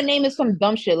they're know, gonna name it some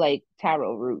dumb shit like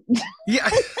taro root. yeah.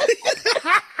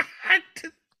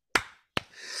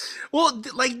 Well,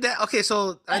 like that. Okay,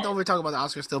 so I know we're talking about the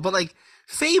Oscar still, but like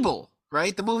Fable,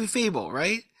 right? The movie Fable,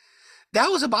 right? That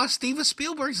was about Steven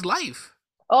Spielberg's life.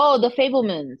 Oh, the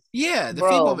Fablemans. Yeah, the Bro,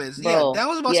 Fablemans. Yeah, bro. that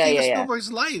was about Yeah, Steven yeah, yeah.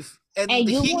 Spielberg's life, and And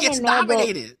you he wanna gets know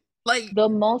nominated. Like, the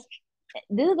most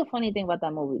this is the funny thing about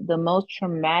that movie. The most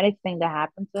traumatic thing that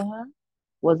happened to him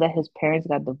was that his parents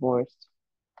got divorced.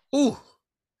 ooh,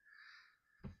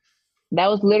 That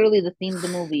was literally the theme of the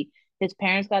movie. His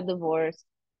parents got divorced.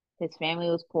 His family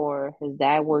was poor. His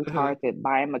dad worked uh-huh. hard to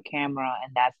buy him a camera,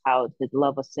 and that's how his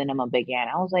love of cinema began.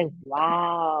 I was like,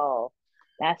 wow,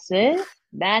 that's it?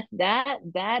 That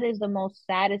is the most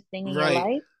saddest thing in your Right.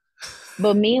 life.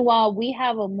 But meanwhile, we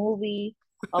have a movie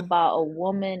about a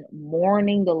woman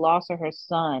mourning the loss of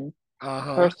Uh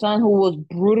her huh. son who was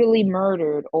brutally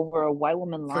murdered over a white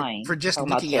woman For lying. I'm just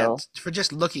talking about looking at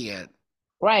Till.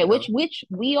 Right, you know. which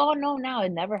we all know now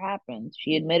it never happened.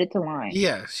 She admitted to lying.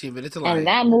 Yeah, she admitted to And lying.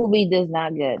 that movie does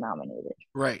not get nominated.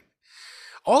 Right.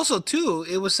 Also, too,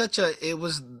 it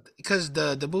was because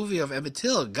the movie of Emmett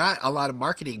Till got a lot of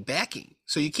marketing backing,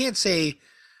 so you can't say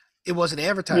it wasn't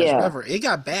advertised. Yeah, Remember, it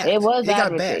got it backed. was It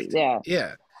got advertised. backed. Yeah.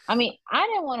 Yeah. I mean, I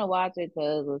didn't want to watch it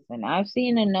because, listen, I've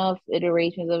seen enough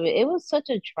iterations of it. It was such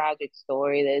a tragic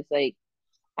story that it's like,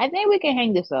 I think we can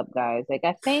hang this up, guys. Like,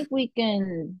 I think we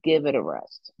can give it a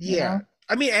rest, you Yeah. know?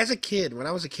 I mean, as a kid, when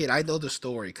I was a kid, I know the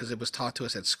story because it was taught to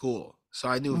us at school. So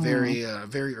I knew Hmm.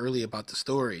 very early about the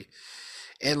story.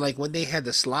 And like when they had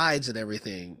the slides and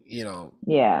everything,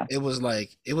 Yeah. it was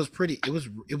like it was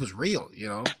real,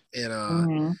 And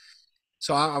Hmm.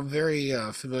 so I'm very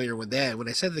familiar with that. When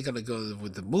I said they're gonna go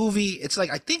with the movie, it's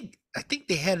like I think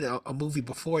they had a movie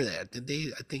before that. Did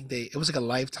they? I think they it was like a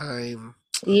Lifetime,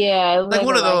 Yeah, it was like like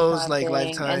one a of those Lifetime like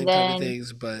thing. And Lifetime type of then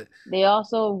things. But they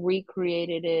also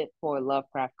recreated it for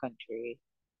Lovecraft Country.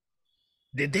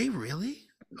 did they really?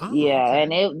 Oh, Yeah, okay.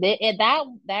 and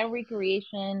that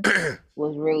recreation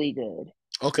was really good.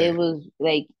 It Okay. was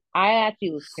like I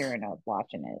actually was tearing up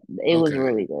watching it. It was Okay.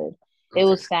 really good. It Okay.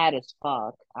 was sad as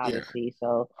fuck, Yeah. obviously.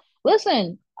 So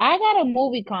listen, I got a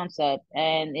movie concept,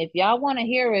 and if y'all want to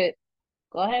hear it,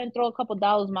 go ahead and throw a couple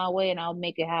dollars my way, and I'll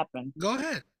make it happen. Go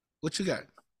ahead. What you got?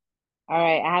 All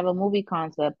right, I have a movie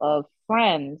concept of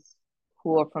friends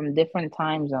who are from different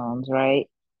time zones, right?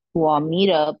 Who all meet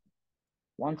up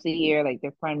once a year, like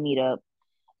their friend meetup,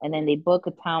 and then they book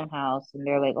a townhouse and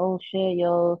they're like, oh shit,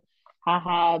 yo,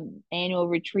 haha, annual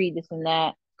retreat, this and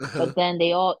that. Uh-huh. But then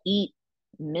they all eat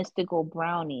mystical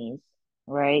brownies,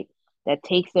 right? That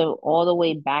takes them all the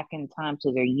way back in time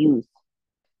to their youth.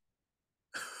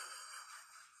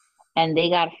 And they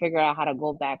got to figure out how to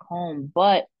go back home.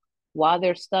 But while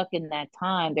they're stuck in that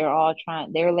time,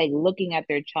 they're like looking at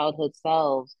their childhood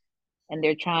selves and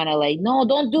they're trying to like, no,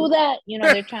 don't do that.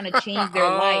 They're trying to change their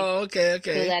life Oh, okay,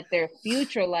 so okay. that their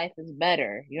future life is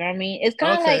better. You know what I mean? It's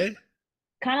Okay.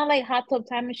 kind of like Hot Tub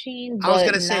Time Machine, I was but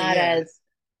gonna say, yeah.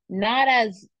 not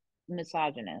as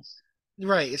misogynist.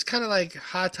 Right. It's kind of like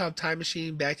Hot Tub Time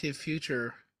Machine, Back to the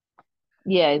Future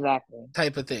Yeah, exactly.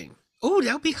 type of thing. Oh,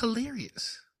 that would be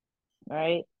hilarious.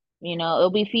 Right? It'll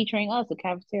be featuring us, the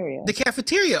cafeteria. The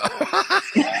cafeteria.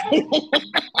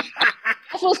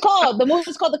 That's what it's called. The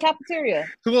movie's called The Cafeteria.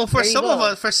 Well, There you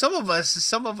go.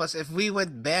 some of us, if we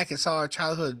went back and saw our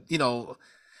childhood,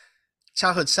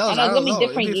 childhood I selves, know I it's don't gonna be know. It'd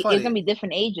different. be It's funny. gonna be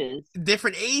different ages.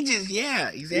 Different ages,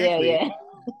 yeah, Yeah, exactly. yeah.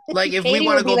 Like if we Katie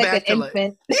want will to be go like an back to like,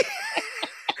 infant.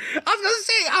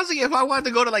 I was thinking if I wanted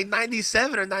to go to like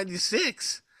 97 or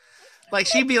 96, like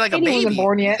she'd be like a Katie wasn't baby.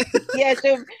 born yet. Yeah,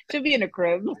 she'll be in a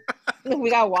crib. We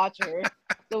gotta watch her.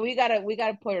 So we gotta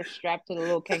put her strapped to the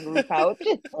little kangaroo pouch.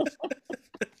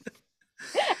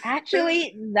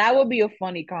 Actually, that would be a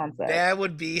funny concept. That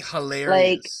would be Like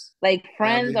hilarious. like That would be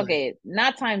friends, hilarious. okay,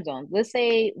 not time zones. Let's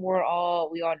say we all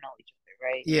know each other,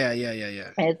 right? Yeah, yeah, yeah, yeah.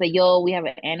 And it's like, yo, we have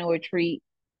an annual retreat,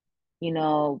 you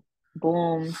know,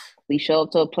 boom. We show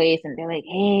up to a place and they're like,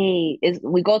 hey,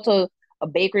 we go to a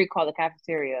bakery called the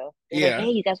cafeteria. They're like, Yeah. hey,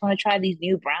 you guys want to try these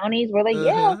new brownies? We're like,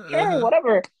 yeah, Uh-huh, sure, uh-huh.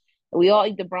 whatever. And we all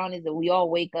eat the brownies and we all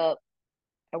wake up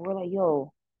and we're like,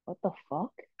 yo, what the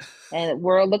fuck? And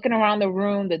we're looking around the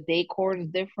room, the decor is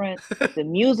different, the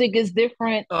music is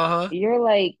different. Uh-huh. You're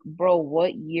like, bro,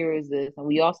 what year is this? And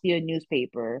we all see a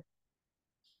newspaper,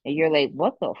 and you're like,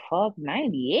 what the fuck?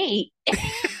 98?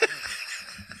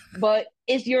 But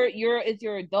it's your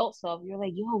adult self. You're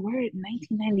like, yo, we're in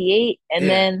 1998. And Yeah.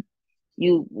 then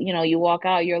you walk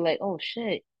out, you're like, oh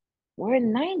shit, we're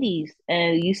in '90s.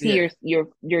 And you see Yeah.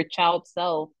 your child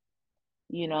self,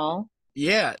 you know?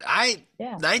 Yeah. I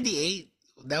Yeah. 98,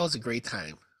 that was a great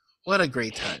time. What a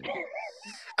great time.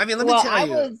 I mean, let me Well, tell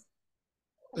you, I was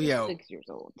yo, 6 years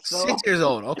old. So 6 years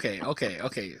old. Okay, okay,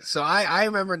 okay. So I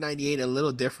remember 98 a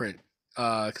little different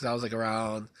because I was like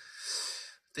around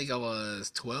I think I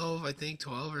was 12, I think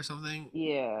 12 or something.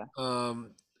 yeah.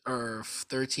 Um or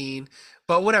 13.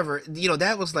 But whatever.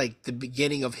 That was like the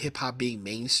beginning of hip hop being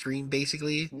mainstream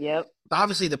basically. Yep.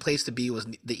 Obviously the place to be was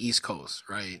the East Coast,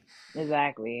 right?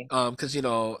 Exactly. Because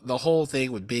the whole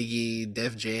thing with Biggie,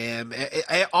 Def Jam,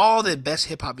 all the best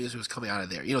hip hop music was coming out of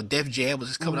there. Def Jam was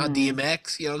just coming out, Hmm.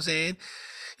 DMX, you know what I'm saying?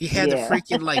 You had the Yeah.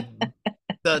 freaking like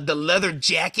the leather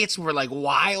jackets were like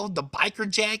wild, the biker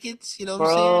jackets, you know what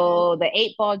I'm saying? Bro, the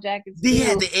 8 ball jackets They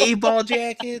had too. the A-ball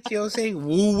jackets, you know what I'm saying?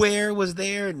 Woo Wear was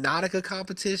there, Nautica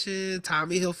competition,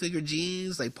 Tommy Hilfiger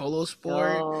jeans, like Polo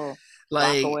Sport, Oh,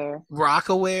 like Rockaware.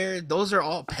 Rockaware. Those are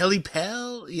all Pelly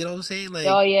Pell, you know what I'm saying? Oh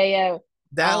Like yeah, yeah.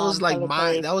 like Pele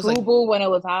Pele. that was like Fubu when it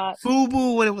was hot.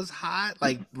 FUBU when it was hot,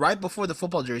 like right before the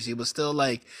football jersey, it was still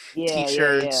like Yeah, yeah,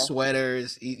 t-shirts, yeah.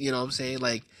 sweaters. You know what I'm saying?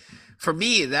 Like for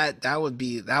me, that would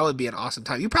be an awesome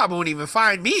time. You probably wouldn't even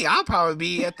find me. I'll probably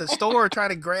be at the store trying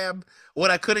to grab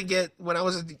what I couldn't get when I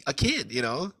was a kid. You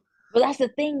know? But that's the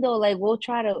thing though, like we're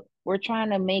trying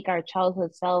to make our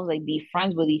childhood selves like be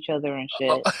friends with each other and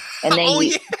Oh, shit. And then oh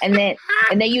you yeah. and then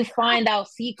and then you find out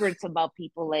secrets about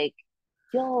people like,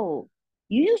 yo,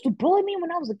 you used to bully me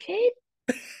when I was a kid?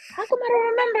 How come I don't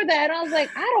remember that? And I was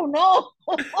like, I don't know.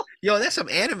 Yo, that's some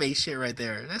anime shit right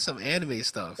there. That's some anime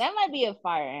stuff. That might be a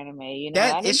fire anime,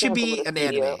 That I it need to should hook up with be a an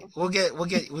studio. anime.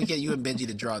 We'll get you and Benji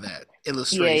to draw that Yeah,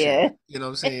 illustration. yeah. You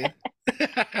know what I'm saying?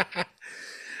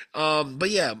 But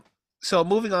yeah. So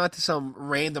moving on to some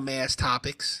random ass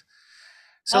topics.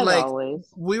 So As like always.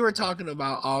 we were talking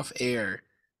about off air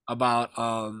about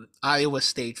Iowa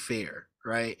State Fair,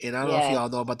 right? And I don't know if Yes. y'all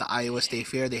know about the Iowa State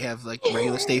Fair. They have like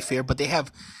regular state fair, but they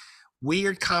have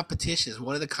weird competitions.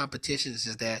 One of the competitions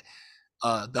is that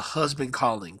the husband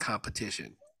calling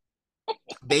competition.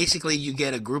 Basically you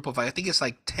get a group of I think it's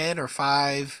like 10 or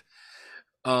 5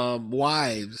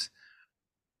 wives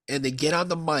and they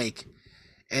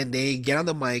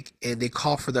they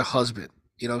call for their husband.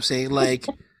 You know what I'm saying? Like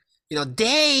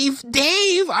Dave,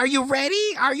 are you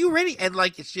ready? Are you ready? And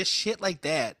like it's just shit like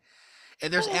that.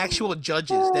 And there's actual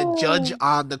judges that judge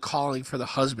on the calling for the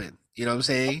husband. You know what I'm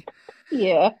saying?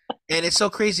 Yeah. And it's so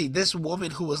crazy. This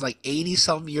woman who was like 80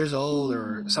 something years old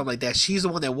or something like that, she's the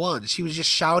one that won. She was just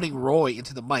shouting Roy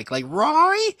into the mic, like,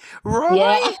 Roy, Yeah.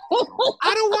 I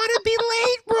don't want to be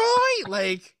late, Roy.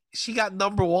 Like, she got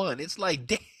number one. It's like,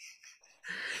 damn.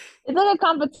 It's like a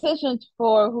competition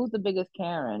for who's the biggest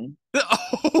Karen.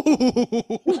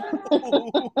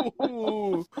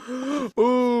 Oh,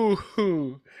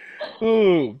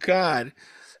 oh, God.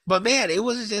 But man, it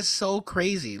was just so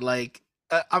crazy. Like,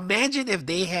 imagine if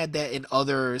they had that in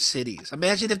other cities.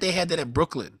 Imagine if they had that in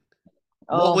Brooklyn.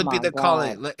 What Oh would be my the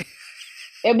calling? God. Like,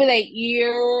 It'd be like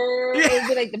year. yeah. It'd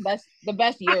be like the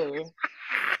best year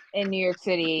in New York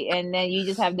City, and then you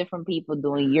just have different people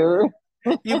doing year.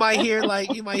 You might hear like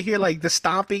the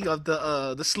stomping of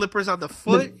the slippers on the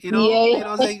foot. You know, Yeah. you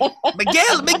know, saying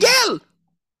Miguel, Miguel,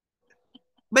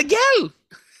 Miguel.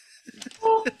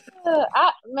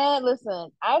 Man,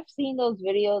 listen, I've seen those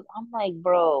videos. I'm like,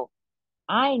 bro,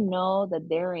 I know that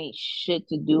there ain't shit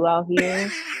to do out here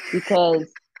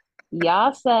because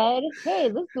y'all said, hey,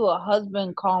 let's do a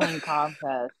husband calling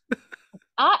contest.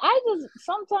 I just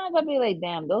sometimes I be like,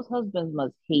 damn, those husbands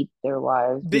must hate their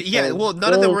wives Yeah, because well,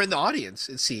 none of them this, were in the audience.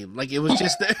 It seemed like it was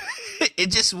just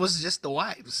it just was just the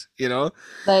wives. You know.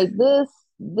 like this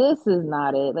is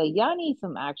not it. Like y'all need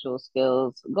some actual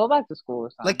skills. Go back to school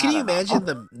or Like, something. I don't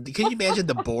know. can you imagine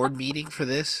the board meeting for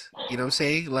this? You know what I'm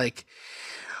saying? Like,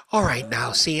 all right,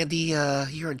 now, Sandy,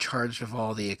 you're in charge of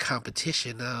all the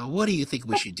competition. What do you think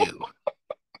we should do?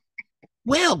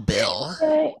 Well, Bill,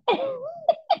 Right.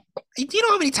 do you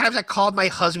know how many times I called my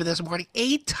husband this morning?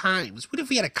 8 times. What if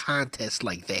we had a contest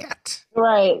like that?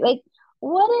 Right. Like,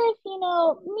 what if,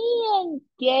 me and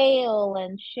Gail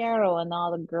and Cheryl and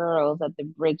all the girls at the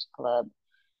bridge club,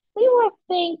 we were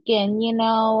thinking, we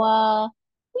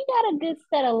got a good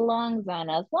set of lungs on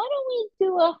us. Why don't we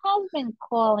do a husband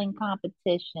calling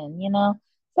competition?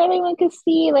 so everyone could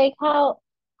see like how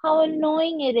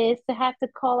annoying it is to have to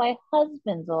call our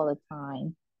husbands all the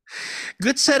time.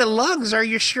 Good set of lungs. Are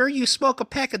you sure you smoke a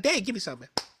pack a day? Give me some.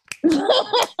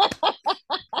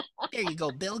 There you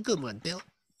go, Bill. Good one, Bill.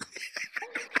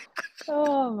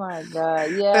 Oh my God.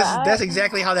 Yeah, That's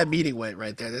exactly how that meeting went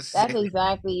right there. That's that's exactly.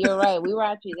 exactly, you're right. We were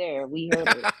actually there. We heard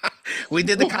We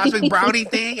did the cosmic it. brownie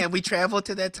thing, and we traveled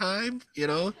to that time.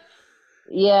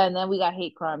 Yeah, and then we got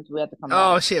hate crimes. We had to come back.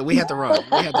 Oh shit, we had to run.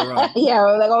 We had to run. Yeah,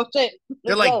 we're like, oh shit,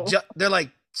 let's go. They're like,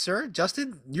 sir,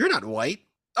 Justin, you're not white.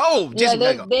 Oh, Yeah, Jason,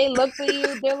 gotta they go. they looked at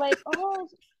you. They're like, oh,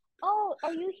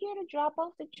 are you here to drop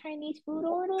off the Chinese food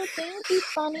order? Thank you,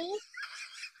 Sonny.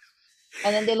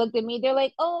 And then they looked at me. They're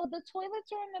like, oh, the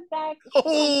toilets are in the back. Come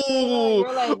later. Oh,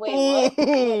 You're like, wait, what? Like,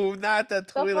 oh, not the the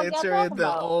fuck toilets y'all are in talking the.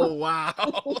 about? Oh wow,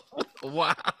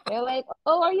 wow. They're like,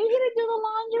 oh, are you here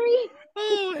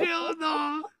Oh to do the hell laundry?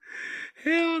 no,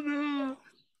 hell no.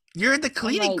 You're in the I'm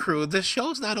cleaning like, crew. The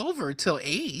show's not over till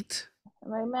 8.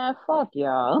 man, fuck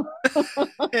y'all.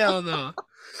 Hell no.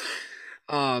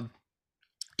 Um,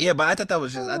 yeah, but I thought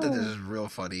this was real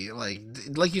funny.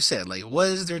 Like you said, like what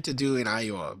is there to do in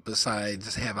Iowa besides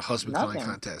just have a husband calling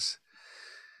Nothing. contest?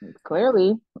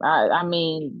 Clearly, I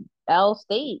mean, L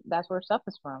State. That's where stuff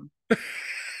is from.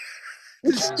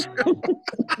 It's true.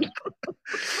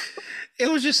 It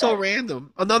was just so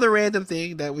random. Another random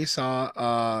thing that we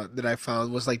saw that I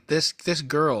found was like this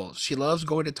girl, she loves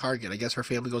going to Target. I guess her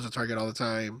family goes to Target all the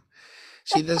time.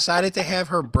 She decided to have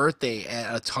her birthday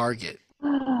at a Target.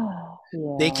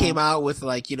 They Yeah. came out with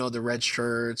like, the red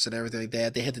shirts and everything like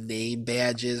that. They had the name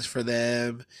badges for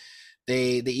them.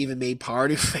 They even made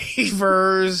party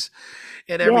favors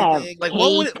and Yeah, everything. Like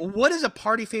cake. what is a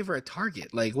party favor at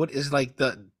Target? Like what is like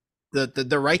the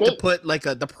right to They put like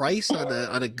the price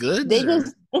on a goods they or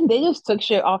just took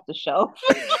shit off the shelf.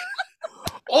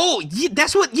 Oh, yeah,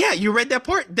 that's what. Yeah, you read that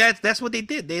part. That's what they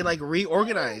did. They like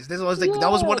reorganized. This was like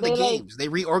that was one Yeah, of the they like, games. They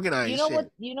reorganized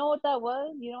shit. you know what that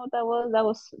was? You know what that was? That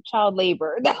was child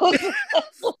labor. That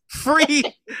was Free,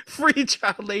 free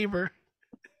child labor.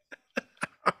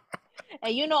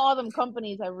 and all them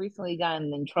companies have recently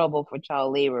gotten in trouble for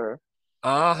child labor.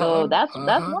 Uh So huh. Uh that's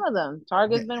huh. one of them.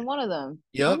 Target's been one of them.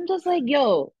 Yep. I'm just like,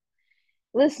 yo,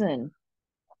 listen,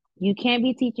 you can't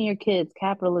be teaching your kids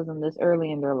capitalism this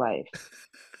early in their life.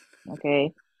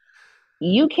 Okay.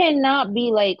 You cannot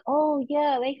be like, oh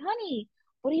yeah, like honey,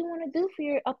 what do you want to do for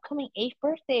your upcoming 8th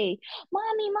birthday?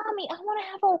 Mommy, I want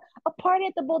to have a party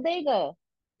at the bodega.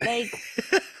 Like,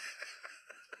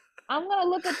 I'm gonna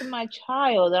look at my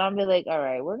child and I'll be like, all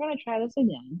right, we're gonna try this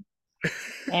again.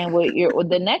 And with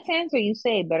the next answer you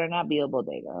say better not be a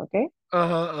bodega, okay? Uh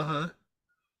huh. Uh huh.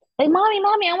 Like, mommy,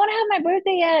 I want to have my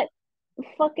birthday at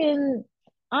fucking,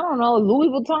 I don't know, Louis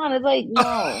Vuitton. It's like,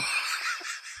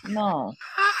 no.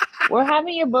 We're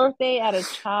having your birthday at a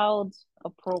child's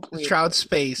appropriate Child place,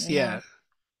 space. Yeah.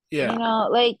 Yeah.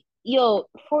 Like, yo,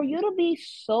 for you to be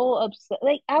so upset.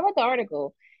 Like, I read the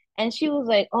article and she was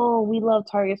like, oh, we love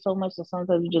Target so much that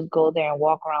sometimes we just go there and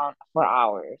walk around for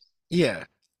hours. Yeah.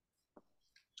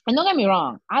 And don't get me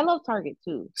wrong, I love Target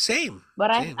too. Same.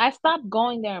 But Same. I stopped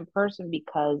going there in person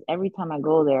because every time I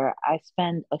go there, I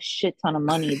spend a shit ton of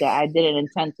money that I didn't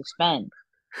intend to spend.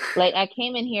 Like, I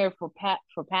came in here for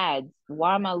pads.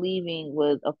 Why am I leaving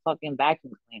with a fucking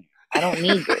vacuum cleaner? I don't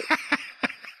need this.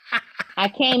 I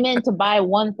came in to buy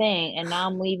one thing and now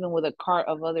I'm leaving with a cart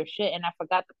of other shit and I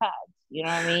forgot the pads. You know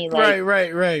what I mean? Like, Right.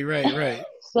 Right. Right. Right. Right.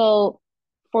 so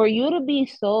for you to be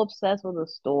so obsessed with a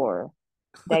store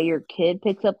that your kid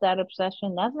picks up that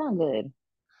obsession, that's not good.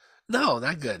 No,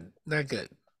 not good. Not good.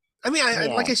 I mean,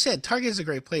 like Yeah. I said, Target is a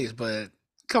great place, but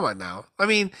come on now. I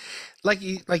mean, like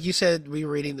you said, we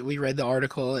read the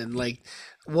article, and like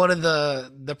one of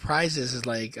the prizes is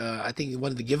like I think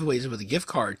one of the giveaways was a gift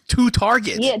card to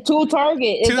Target. Yeah, to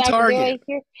Target. To Exactly. They're Target.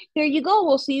 like, here you go.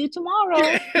 We'll see you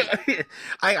tomorrow.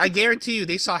 I guarantee you,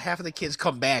 they saw half of the kids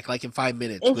come back like in 5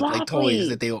 minutes with like toys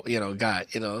that Exactly. they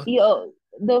got. Yo,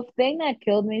 the thing that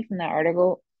killed me from that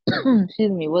article,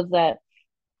 excuse me, was that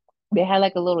they had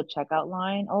like a little checkout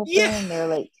line Yeah. open. They're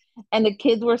like, and the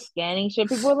kids were scanning shit.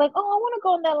 People were like, oh, I want to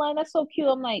go in that line. That's so cute.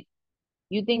 I'm like,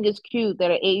 you think it's cute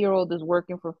that an 8-year-old is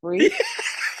working for free?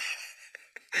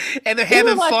 And they're This is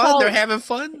having why fun. They're child. having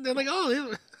fun. They're like,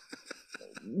 oh,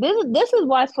 This is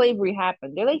why slavery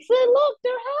happened. They're like, see, look,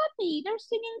 they're happy. They're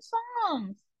singing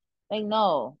songs. Like,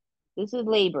 no, this is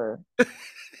labor,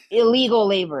 illegal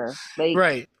labor. Like,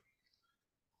 right,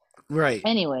 right.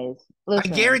 anyways, I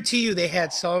listen. guarantee you they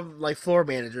had some like floor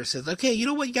manager says, okay, you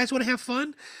know what, you guys want to have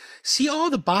fun? See all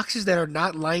the boxes that are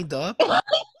not lined up?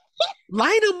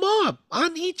 Line them up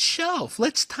on each shelf.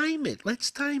 Let's time it.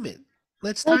 Let's time it.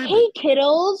 Let's Like, time it. hey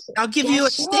kiddos, I'll give you a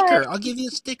guess what? sticker. I'll give you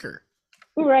a sticker.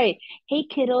 Right. Hey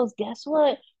kiddos, guess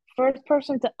what? First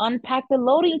person to unpack the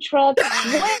loading truck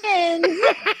wins.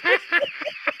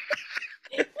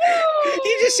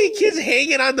 You just see Yay! kids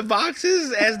hanging on the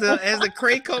boxes as the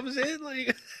crate comes in.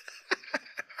 Like,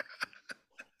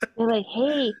 They're like,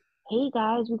 hey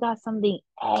guys, we got something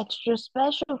extra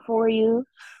special for you.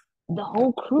 The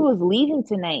whole crew is leaving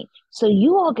tonight, so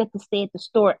you all get to stay at the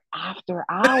store after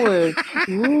hours.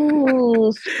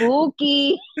 Ooh,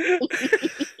 spooky.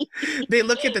 they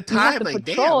look at the You have time to like,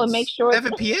 damn, patrol and make it's sure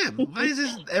 7 p.m. Why is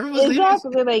this? Everyone's leaving.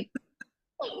 exactly they're like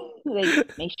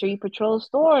make sure you patrol the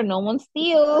store, no one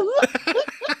steals.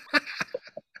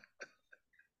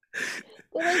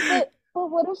 They're like, but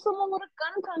what if someone with a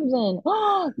gun comes in?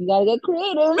 Oh, you gotta get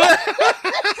creative.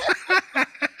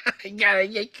 You gotta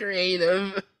get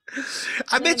creative. The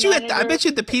I manager, bet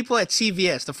you the people at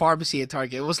CVS, the pharmacy at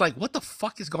Target, it was like, what the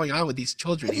fuck is going on with these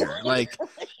children here? Like,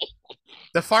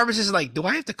 the pharmacist is like, do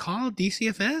I have to call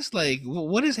DCFS? Like,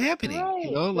 what is happening?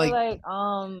 You right? know, They're like, like,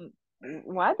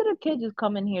 why did a kid just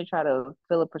come in here try to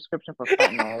fill a prescription for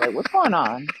fentanyl? Like, what's going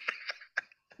on?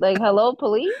 Like, hello,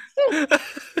 police?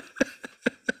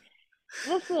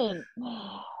 Listen,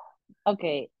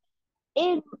 okay,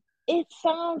 it it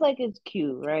sounds like it's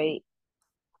cute, right?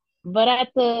 But at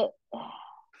the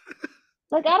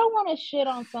like, I don't want to shit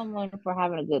on someone for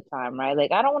having a good time, right?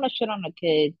 Like, I don't want to shit on a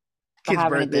kid for kid's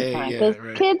having a good birthday. time Yeah, because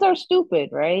right. kids are stupid,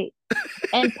 right?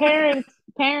 And parents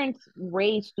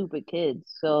raise stupid kids,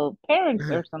 so parents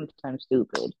Uh-huh, are sometimes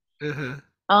stupid.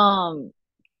 uh-huh. Um,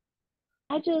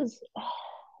 I just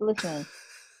listen.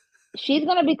 She's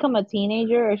gonna become a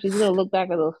teenager, or she's gonna look back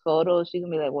at those photos. She's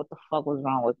gonna be like, "What the fuck was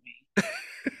wrong with me?"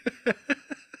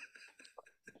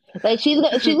 Like she's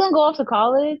gonna go off to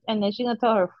college, and then she's gonna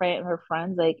tell her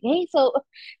friends like, "Hey, so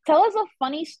tell us a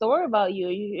funny story about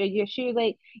you." She was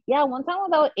like, "Yeah, one time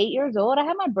when I was 8 years old, I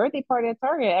had my birthday party at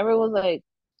Target." Everyone was like,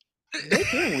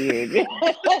 "Bitch, you're weird."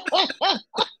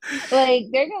 Like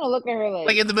they're gonna look at her Like,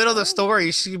 like, in the middle of the "What?"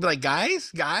 story, she'd be like,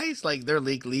 guys, like, they're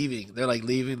like leaving. They're like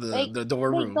leaving Like, the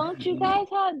dorm don't you room. guys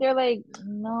have? They're like,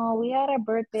 "No, we had our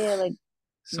birthday at like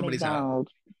Somebody's out.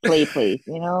 McDonald's play place,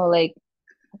 you know, like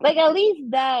at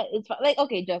least that is fine. Like,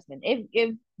 okay, Justin,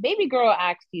 if baby girl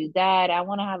asks you, Dad, I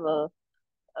want to have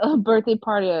a birthday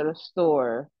party at a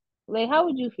store, like how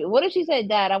would you feel? What if she said,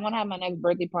 Dad, I want to have my next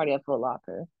birthday party at Foot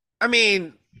Locker? I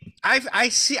mean, I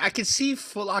can see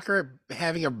Foot Locker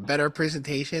having a better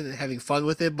presentation and having fun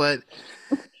with it, but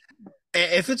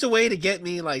if it's a way to get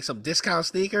me like some discount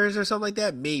sneakers or something like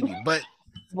that, maybe.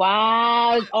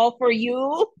 Wow, it's all for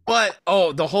you. But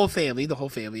oh, the whole family.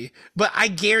 But I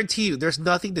guarantee you, there's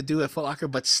nothing to do at Foot Locker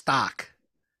but stock.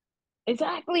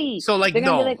 Exactly. So like, They're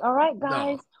gonna be like, no, all right, no,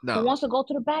 guys, who no. wants to go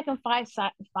to the back and five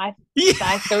Yeah.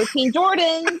 size 13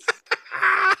 Jordans?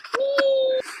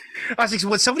 Me. I was like,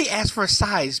 when somebody asks for a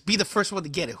size, be the first one to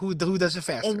get it. Who does it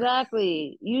faster?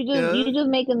 Exactly. You Yeah. just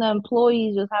making the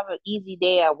employees just have an easy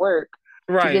day at work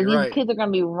Right, because these right. kids are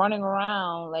gonna be running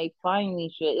around like finding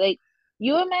shit. Like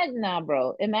you imagine now,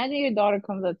 bro. Imagine your daughter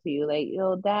comes up to you like,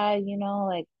 "Yo, Dad,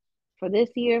 like for this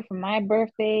year, for my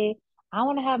birthday, I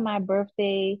want to have my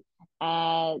birthday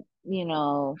at you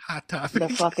know Hot the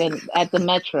topic. fucking at the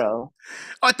Metro."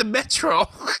 Oh, at the Metro.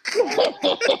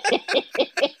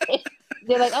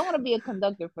 They're like, "I want to be a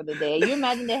conductor for the day." You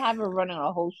imagine they have her running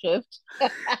a whole shift.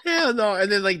 Hell no.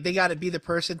 And then like they gotta be the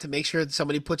person to make sure that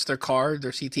somebody puts their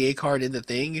CTA card in the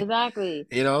thing. Exactly.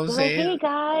 You know what I'm They're like, saying? hey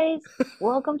guys,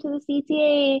 welcome to the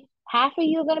CTA. Half of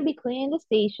you are going to be cleaning the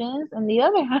stations, and the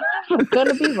other half are going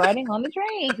to be riding on the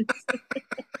trains.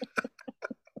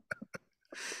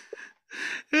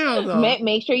 Hell no.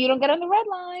 Make sure you don't get on the red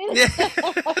line. Yeah.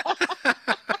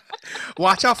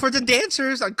 Watch out for the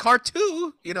dancers on car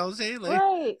two. You know what I'm saying? Like,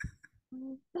 Right.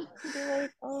 They're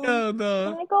like, oh can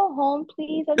no. I go home,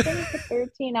 please? I've been here for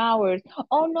 13 hours.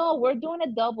 Oh no, we're doing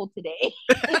a double today.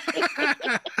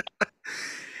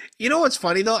 You know what's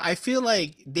funny though? I feel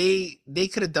like they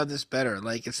could have done this better.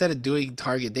 Like, instead of doing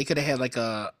Target, they could have had like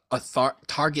a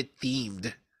Target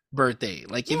themed birthday.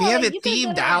 Like, if you Yeah, have like it you could do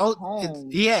themed that at out, it's home.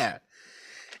 yeah,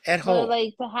 at But home.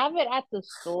 like to have it at the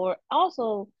store,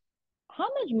 also, how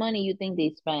much money you think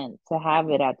they spent to have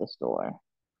it at the store?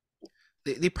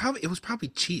 They probably, it was probably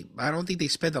cheap. I don't think they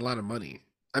spent a lot of money.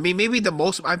 I mean, maybe the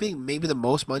most. I think maybe the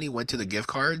most money went to the gift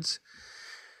cards.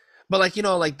 But like,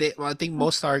 like well, I think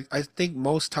most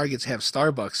Targets have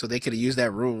Starbucks, so they could have used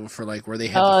that room for like where they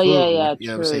have the Oh yeah, food. yeah, You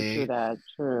know what I'm true saying? that,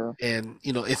 true. And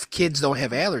if kids don't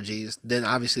have allergies, then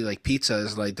obviously like pizza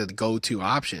is like the go-to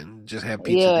option. Just have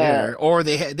pizza Yeah, there, or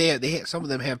they some of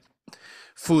them have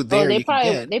food Oh, there you can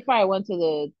get. they probably went to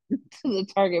the to the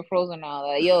Target frozen now.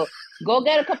 Like, yo, go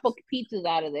get a couple pizzas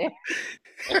out of there.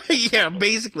 Yeah,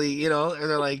 basically, and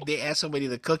they're like they ask somebody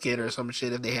to cook it or some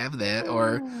shit if they have that,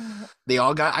 or they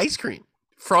all got ice cream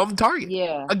from Target.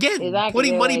 Yeah, Again, exactly.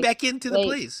 putting They're money back into the like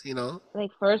place.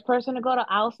 like first person to go to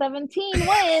aisle 17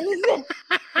 wins.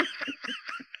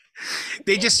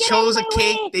 They just Get out of chose a my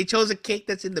cake. way. They chose a cake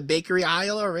that's in the bakery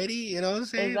aisle already. You know what I'm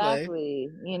saying? Like, Exactly.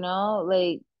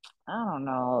 Like I don't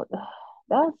know.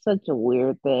 That's such a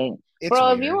weird thing. it's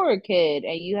Bro, if you weird. were a kid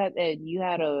and you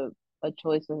had a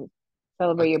choice to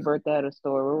celebrate your birthday at a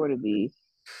store, where would it be?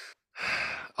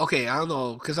 Okay, I don't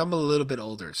know, because I'm a little bit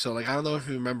older. So, like, I don't know if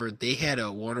you remember, they had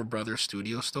a Warner Brothers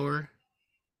studio store.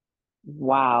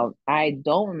 Wow, I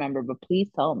don't remember, but please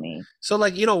tell me. So,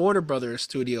 like, Warner Brothers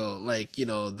studio, like,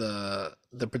 the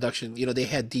production, they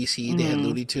had DC, they had Hmm.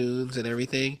 Looney Tunes and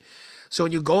everything. So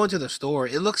when you go into the store,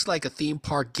 it looks like a theme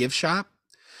park gift shop.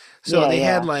 So Yeah, they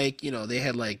had yeah. like, they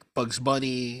had like Bugs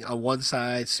Bunny on one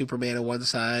side, Superman on one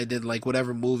side, then like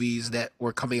whatever movies that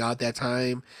were coming out that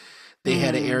time. They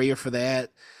had an Hmm. area for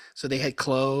that. So they had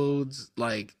clothes,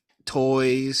 like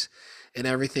toys and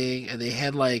everything. And they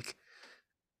had like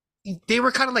they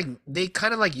were kind of like they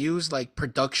kind of like used like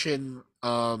production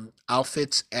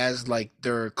outfits as like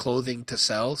their clothing to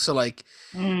sell. So like,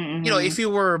 Hmm. if you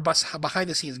were behind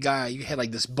the scenes guy, you had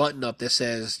like this button up that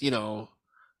says,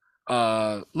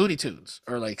 Looney Tunes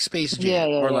or like Space Yeah, Jam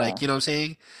yeah, or yeah. like, what I'm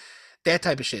saying? That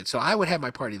type of shit. So I would have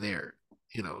my party there,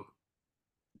 you know.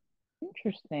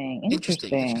 Interesting, Interesting,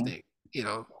 interesting. interesting. You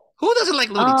know. Who doesn't like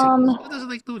Looney Um, Tunes? Who doesn't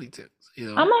like Looney Tunes? You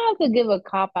I'm know? gonna have to give a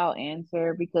cop out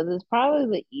answer because it's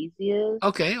probably the easiest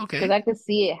Okay, because okay. I could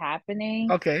see it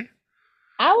happening. Okay.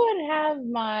 I would have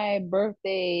my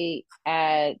birthday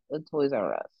at a Toys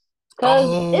R Us because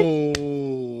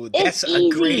Oh, it's that's a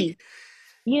great. easy.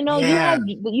 You know, Yeah.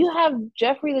 you have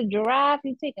Jeffrey the giraffe.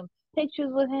 You taking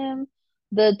pictures with him.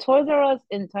 The Toys R Us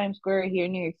in Times Square here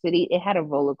in New York City, it had a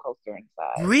roller coaster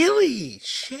inside. Really?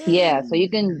 Shit. Yeah, so you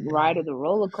can ride the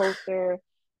roller coaster.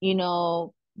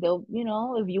 They'll,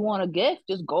 if you want a gift,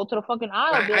 just go to the fucking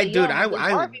aisle. Be like, yo, Dude, I have this I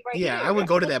would, Barbie right yeah, I here. would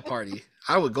go to that party.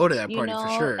 I would go to that You party for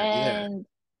know, sure. Yeah. and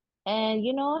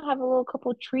have a little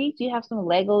couple treats. You have some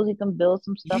Legos. You can build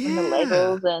some stuff in the Yeah.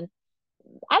 Legos, and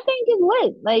I think it's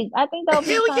lit. Like, I think that would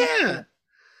be Hell kind of yeah. cool.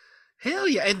 Hell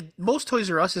yeah. And most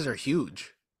Toys R Us's are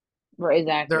huge. Right,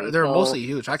 They're exactly. they're mostly So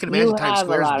huge. I can imagine you Times have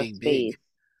a Square as lot of being big. space.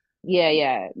 Yeah,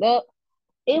 yeah.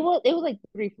 It was like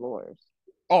 3 floors.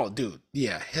 Oh, dude.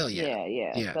 Yeah. Hell yeah. Yeah,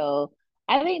 yeah. Yeah. So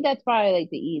I think that's probably like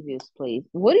the easiest place.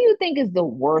 What do you think is the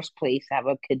worst place to have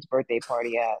a kid's birthday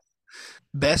party at?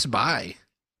 Best Buy.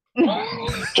 Can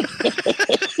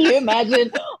you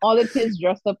imagine all the kids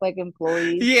dressed up like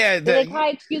employees? Yeah. They're like, "Hi,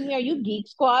 excuse me, are you Geek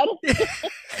Squad?"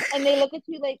 And they look at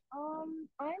you like, I'm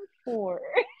four.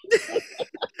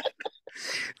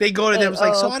 They go to them. Like, It's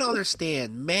like, so oh, I don't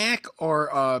understand. Mac or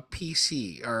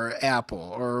PC or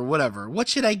Apple or whatever. What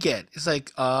should I get? It's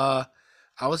like, I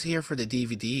was here for the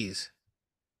DVDs.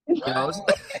 You know, it's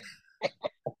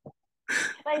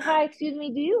like, hi, excuse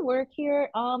me, do you work here?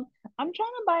 I'm trying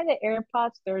to buy the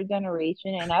AirPods third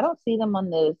generation, and I don't see them on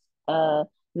the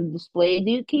display.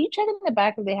 Can you check in the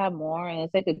back if they have more? And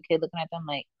it's like a kid looking at them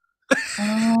like,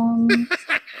 um,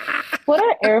 what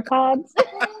are AirPods?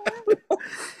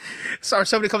 so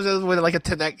somebody comes in with like a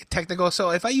technical.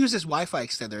 So if I use this Wi-Fi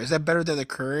extender, is that better than the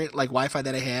current like Wi-Fi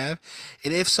that I have?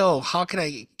 And if so, how can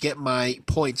I get my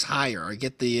points higher or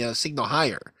get the signal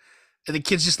higher? And the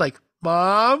kid's just like,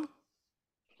 Mom.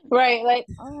 Right, like,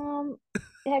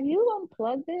 have you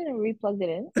unplugged it and replugged it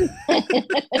in?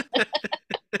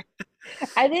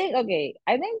 I think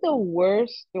the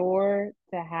worst store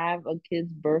to have a kid's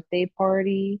birthday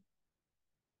party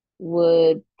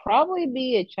would probably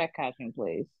be a check cashing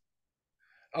place.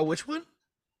 Oh, which one?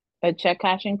 A check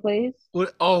cashing place.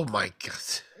 What? Oh my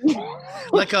God.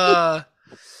 Like a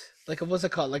what's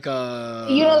it called? Like You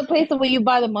know a the place where you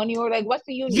buy the money order, like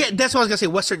Western yeah. Union. That's what I was gonna say.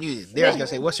 Western Union. There, I was gonna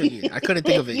say Western Union. I couldn't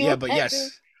think of it. Yeah, You but imagine,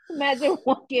 yes. imagine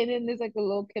walking in, there's like a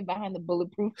little kid behind the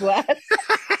bulletproof glass.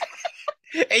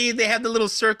 And they have the little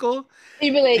circle, and he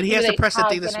You'd be has to like, press the "Hi,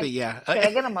 thing this way. Yeah. can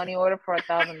I get a money order for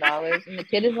 $1,000?" And the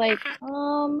kid is like,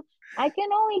 I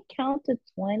can only count to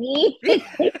 20.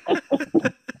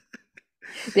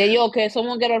 Then yo, okay,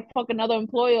 someone get a fucking other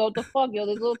employee. What the fuck, yo?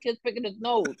 This little kid's picking his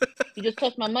nose. He just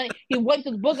touched my money. He wiped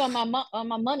his book on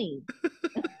my money.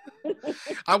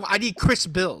 I need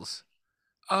crisp bills.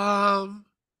 Um,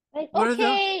 Like, what are the?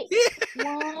 okay,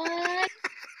 Yeah. 1,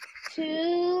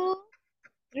 2,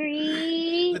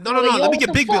 3. No, no, They're like, no. yo, Let me what get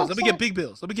the big bills. fuck, Let me get son? big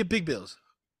bills. Let me get big bills.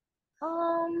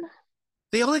 Um,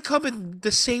 They only come in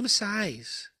the same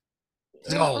size. It's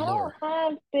like, No, oh I Lord. don't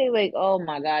have to. Like, oh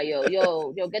my God,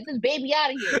 yo, get this baby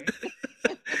out of here.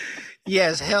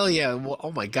 Yes, hell yeah.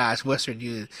 Oh my gosh, Western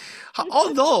Union.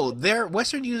 Although their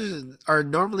Western Unions are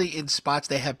normally in spots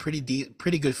that have pretty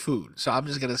good food. So I'm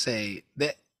just gonna say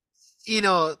that,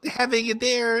 having it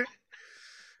there,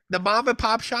 the mom and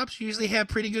pop shops usually have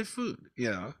pretty good food.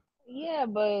 Yeah,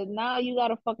 but now you got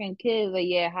a fucking kid. Like,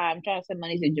 yeah, hi, I'm trying to send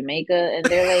money to Jamaica, and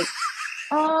they're like,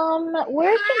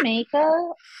 where's Jamaica?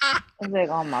 It's like,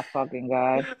 oh my fucking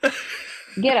God,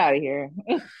 get out of here.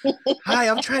 Hi,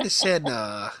 I'm trying to send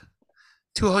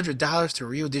 $200 to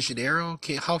Rio de Janeiro.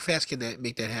 How fast can that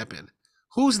make that happen?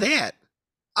 Who's that?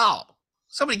 Oh,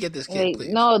 somebody get this kid, Like,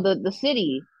 please. no, the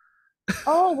city.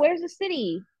 Oh, where's the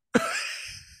city?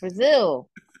 Brazil.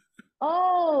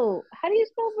 Oh, how do you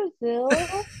spell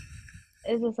Brazil?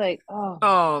 It's just like, oh my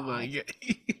Oh my God.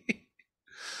 god.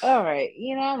 All right,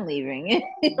 I'm leaving.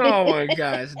 Oh my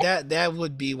gosh. That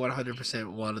would be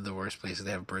 100% one of the worst places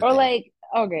to have a Or birthday. like,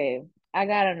 okay, I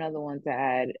got another one to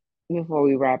add before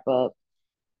we wrap up.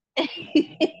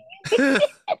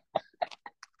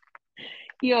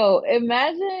 Yo,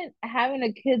 imagine having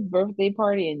a kid's birthday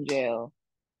party in jail.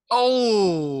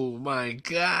 Oh my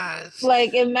gosh.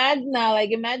 Like, imagine now,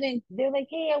 like, imagine they're like,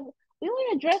 hey, we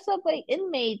want to dress up like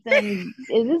inmates, and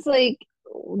is this like,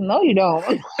 no, you don't.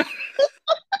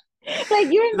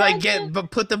 Like, you Like imagine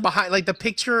but put them behind, like the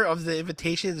picture of the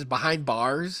invitation is behind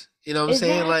bars. You know what I'm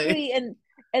saying? Like exactly,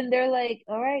 and they're like,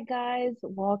 all right, guys,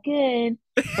 walk in.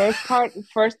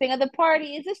 First thing of the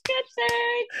party is a strip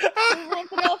search. Who wants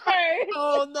to go first?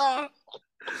 Oh no.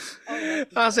 Oh,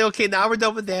 that's I'll say, okay, disgusting. now we're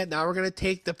done with that. Now we're gonna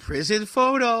take the prison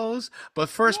photos. But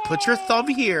first, put your thumb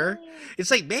here. Yay! It's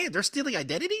like, man, they're stealing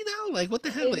identity now? Like, what the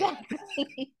hell? Like,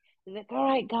 Exactly. He's like, all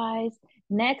right, guys.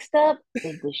 Next up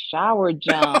is the shower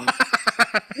jump.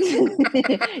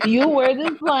 You wear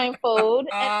this blindfold,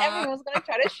 and everyone's gonna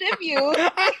try to ship you.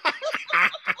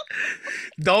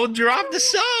 Don't drop the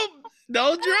soap.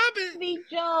 Don't drop it. The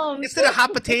jumps. Instead of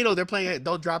hot potato, they're playing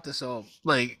don't drop the soap.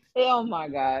 Like, Oh my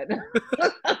God.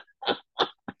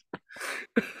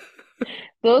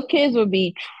 Those kids would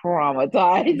be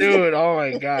traumatized. dude, oh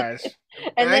my gosh.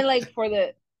 And I, then like for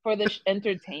the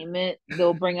entertainment,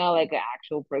 they'll bring out like an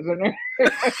actual prisoner.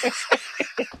 like,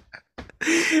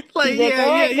 He's like, yeah, all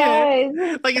yeah, right, yeah.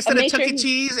 guys. Like And instead of make Chuck sure E. he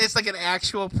Cheese, it's like an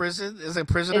actual prison. It's a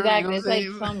prisoner, you know exactly. what I'm It's like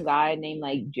saying? some guy named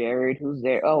like Jared who's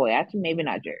there. Oh wait, actually maybe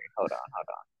not Jared. Hold on.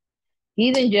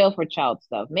 He's in jail for child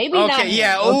stuff. Maybe not Okay,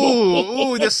 yeah. him. Okay.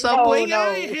 Ooh, the No, subway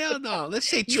guy? no. Hell no. Let's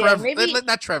say Yeah, Trevor. maybe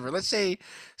Not Trevor. Let's say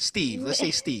Steve. Let's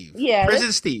say Steve. yeah,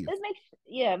 Prison Steve. let's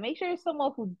make sure it's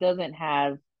someone who doesn't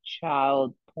have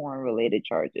child porn related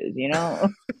charges,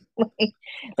 like,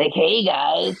 like, hey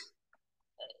guys,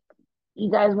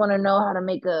 you guys want to know how to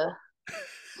make a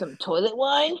some toilet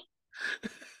wine?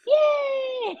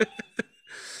 Yay!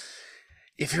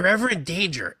 If you're ever in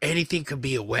danger, anything could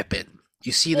be a weapon.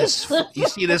 You see this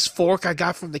fork I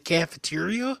got from the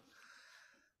cafeteria?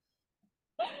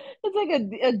 It's like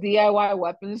a DIY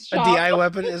weapons A shop. DI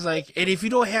weapon is like, and if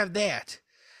you don't have that,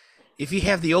 if you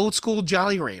have the old school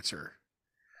Jolly Rancher,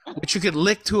 which you could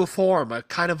lick to a form, a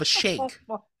kind of a Oh shake.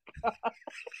 my God.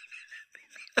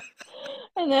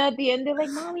 And then at the end, they're like,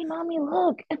 mommy,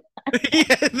 look,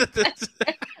 Yeah,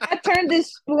 I turned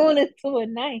this spoon into a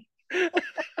knife.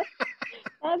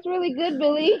 That's really good,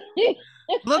 Billy.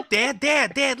 look,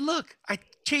 Dad, look. I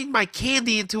changed my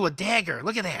candy into a dagger.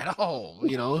 Look at that.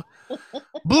 Oh,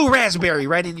 blue raspberry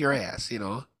right in your ass.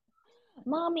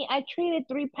 Mommy, I traded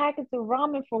 3 packets of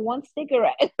ramen for 1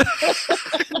 cigarette.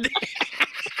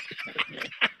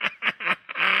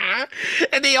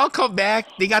 And they all come back.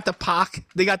 They got the Pac.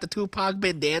 They got the Tupac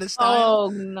bandana style. Oh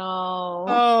no.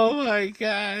 Oh my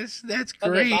gosh, that's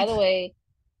Okay, by great. the way,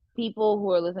 people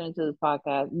who are listening to this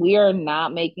podcast, we are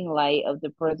not making light of the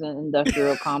prison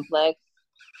industrial complex.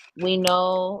 We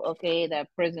know, okay, that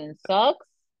prison sucks.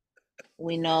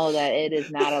 We know that it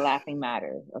is not a laughing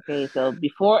matter. Okay, so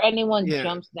before anyone Yeah,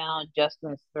 jumps down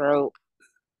Justin's throat,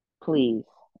 please,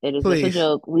 it is just a please.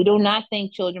 joke. We do not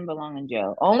think children belong in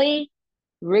jail. Only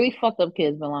really fucked up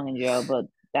kids belong in jail, but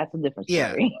that's a different Yeah.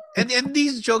 story. And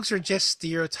these jokes are just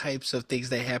stereotypes of things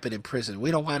that happen in prison. We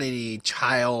don't want any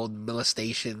child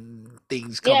molestation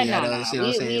things Yeah, coming at us, no. you know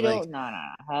what I'm We saying? Like, don't. No.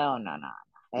 Hell no.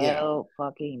 yeah. Hell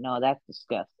fucking no. That's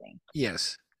disgusting.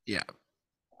 Yes. Yeah.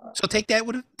 So take that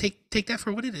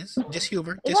for what it is. Just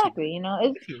humor. Just humor. Exactly.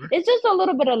 It's Just humor. it's just a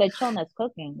little bit of lechon that's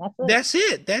cooking. That's That's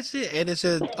it. That's it. And it's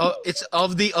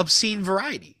of the obscene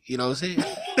variety. You know what I'm saying?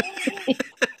 it.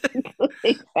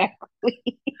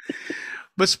 Exactly.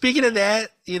 But speaking of that,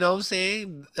 you know what I'm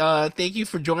saying? Thank you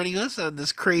for joining us on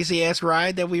this crazy ass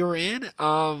ride that we were in.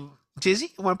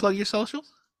 Jizzy, want to plug your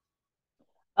socials?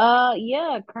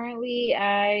 Yeah, currently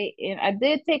I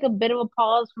did take a bit of a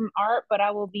pause from art, but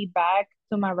I will be back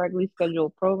to my regularly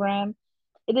scheduled program.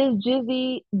 It is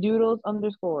Jizzy Doodles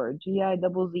underscore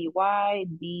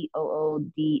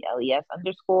GIZZYDOODLES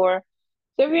underscore.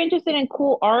 So if you're interested in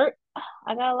cool art,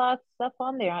 I got a lot of stuff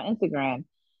on there on Instagram.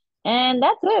 And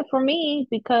that's it for me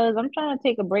because I'm trying to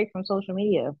take a break from social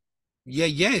media.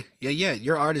 Yeah.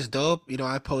 Your art is dope.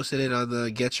 I posted it on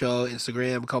the GetCho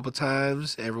Instagram a couple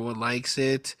times. Everyone likes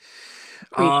it.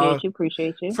 Uh, Appreciate you,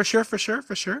 appreciate you. for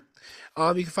sure.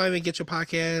 You can find me at Get Your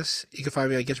Podcast. You can find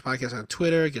me at Get Your Podcast on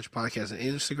Twitter, Get Your Podcast on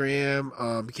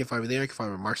Instagram. You can find me there. You can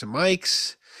find me on Marks and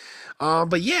Mikes.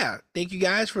 But yeah, thank you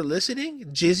guys for listening.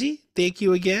 Jizzy, thank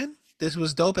you again. This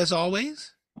was dope as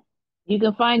always. You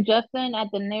can find Justin at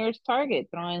the nearest Target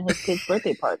throwing his kid's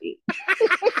birthday party.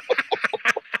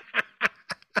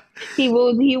 He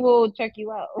will check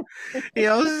you out. You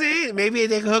know what I'm saying? Maybe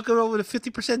they can hook him up with a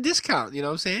 50% discount. You know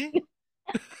what I'm saying?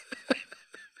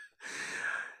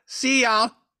 See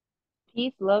y'all.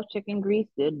 Peace, love, chicken grease.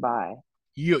 Goodbye.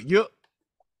 Yeah.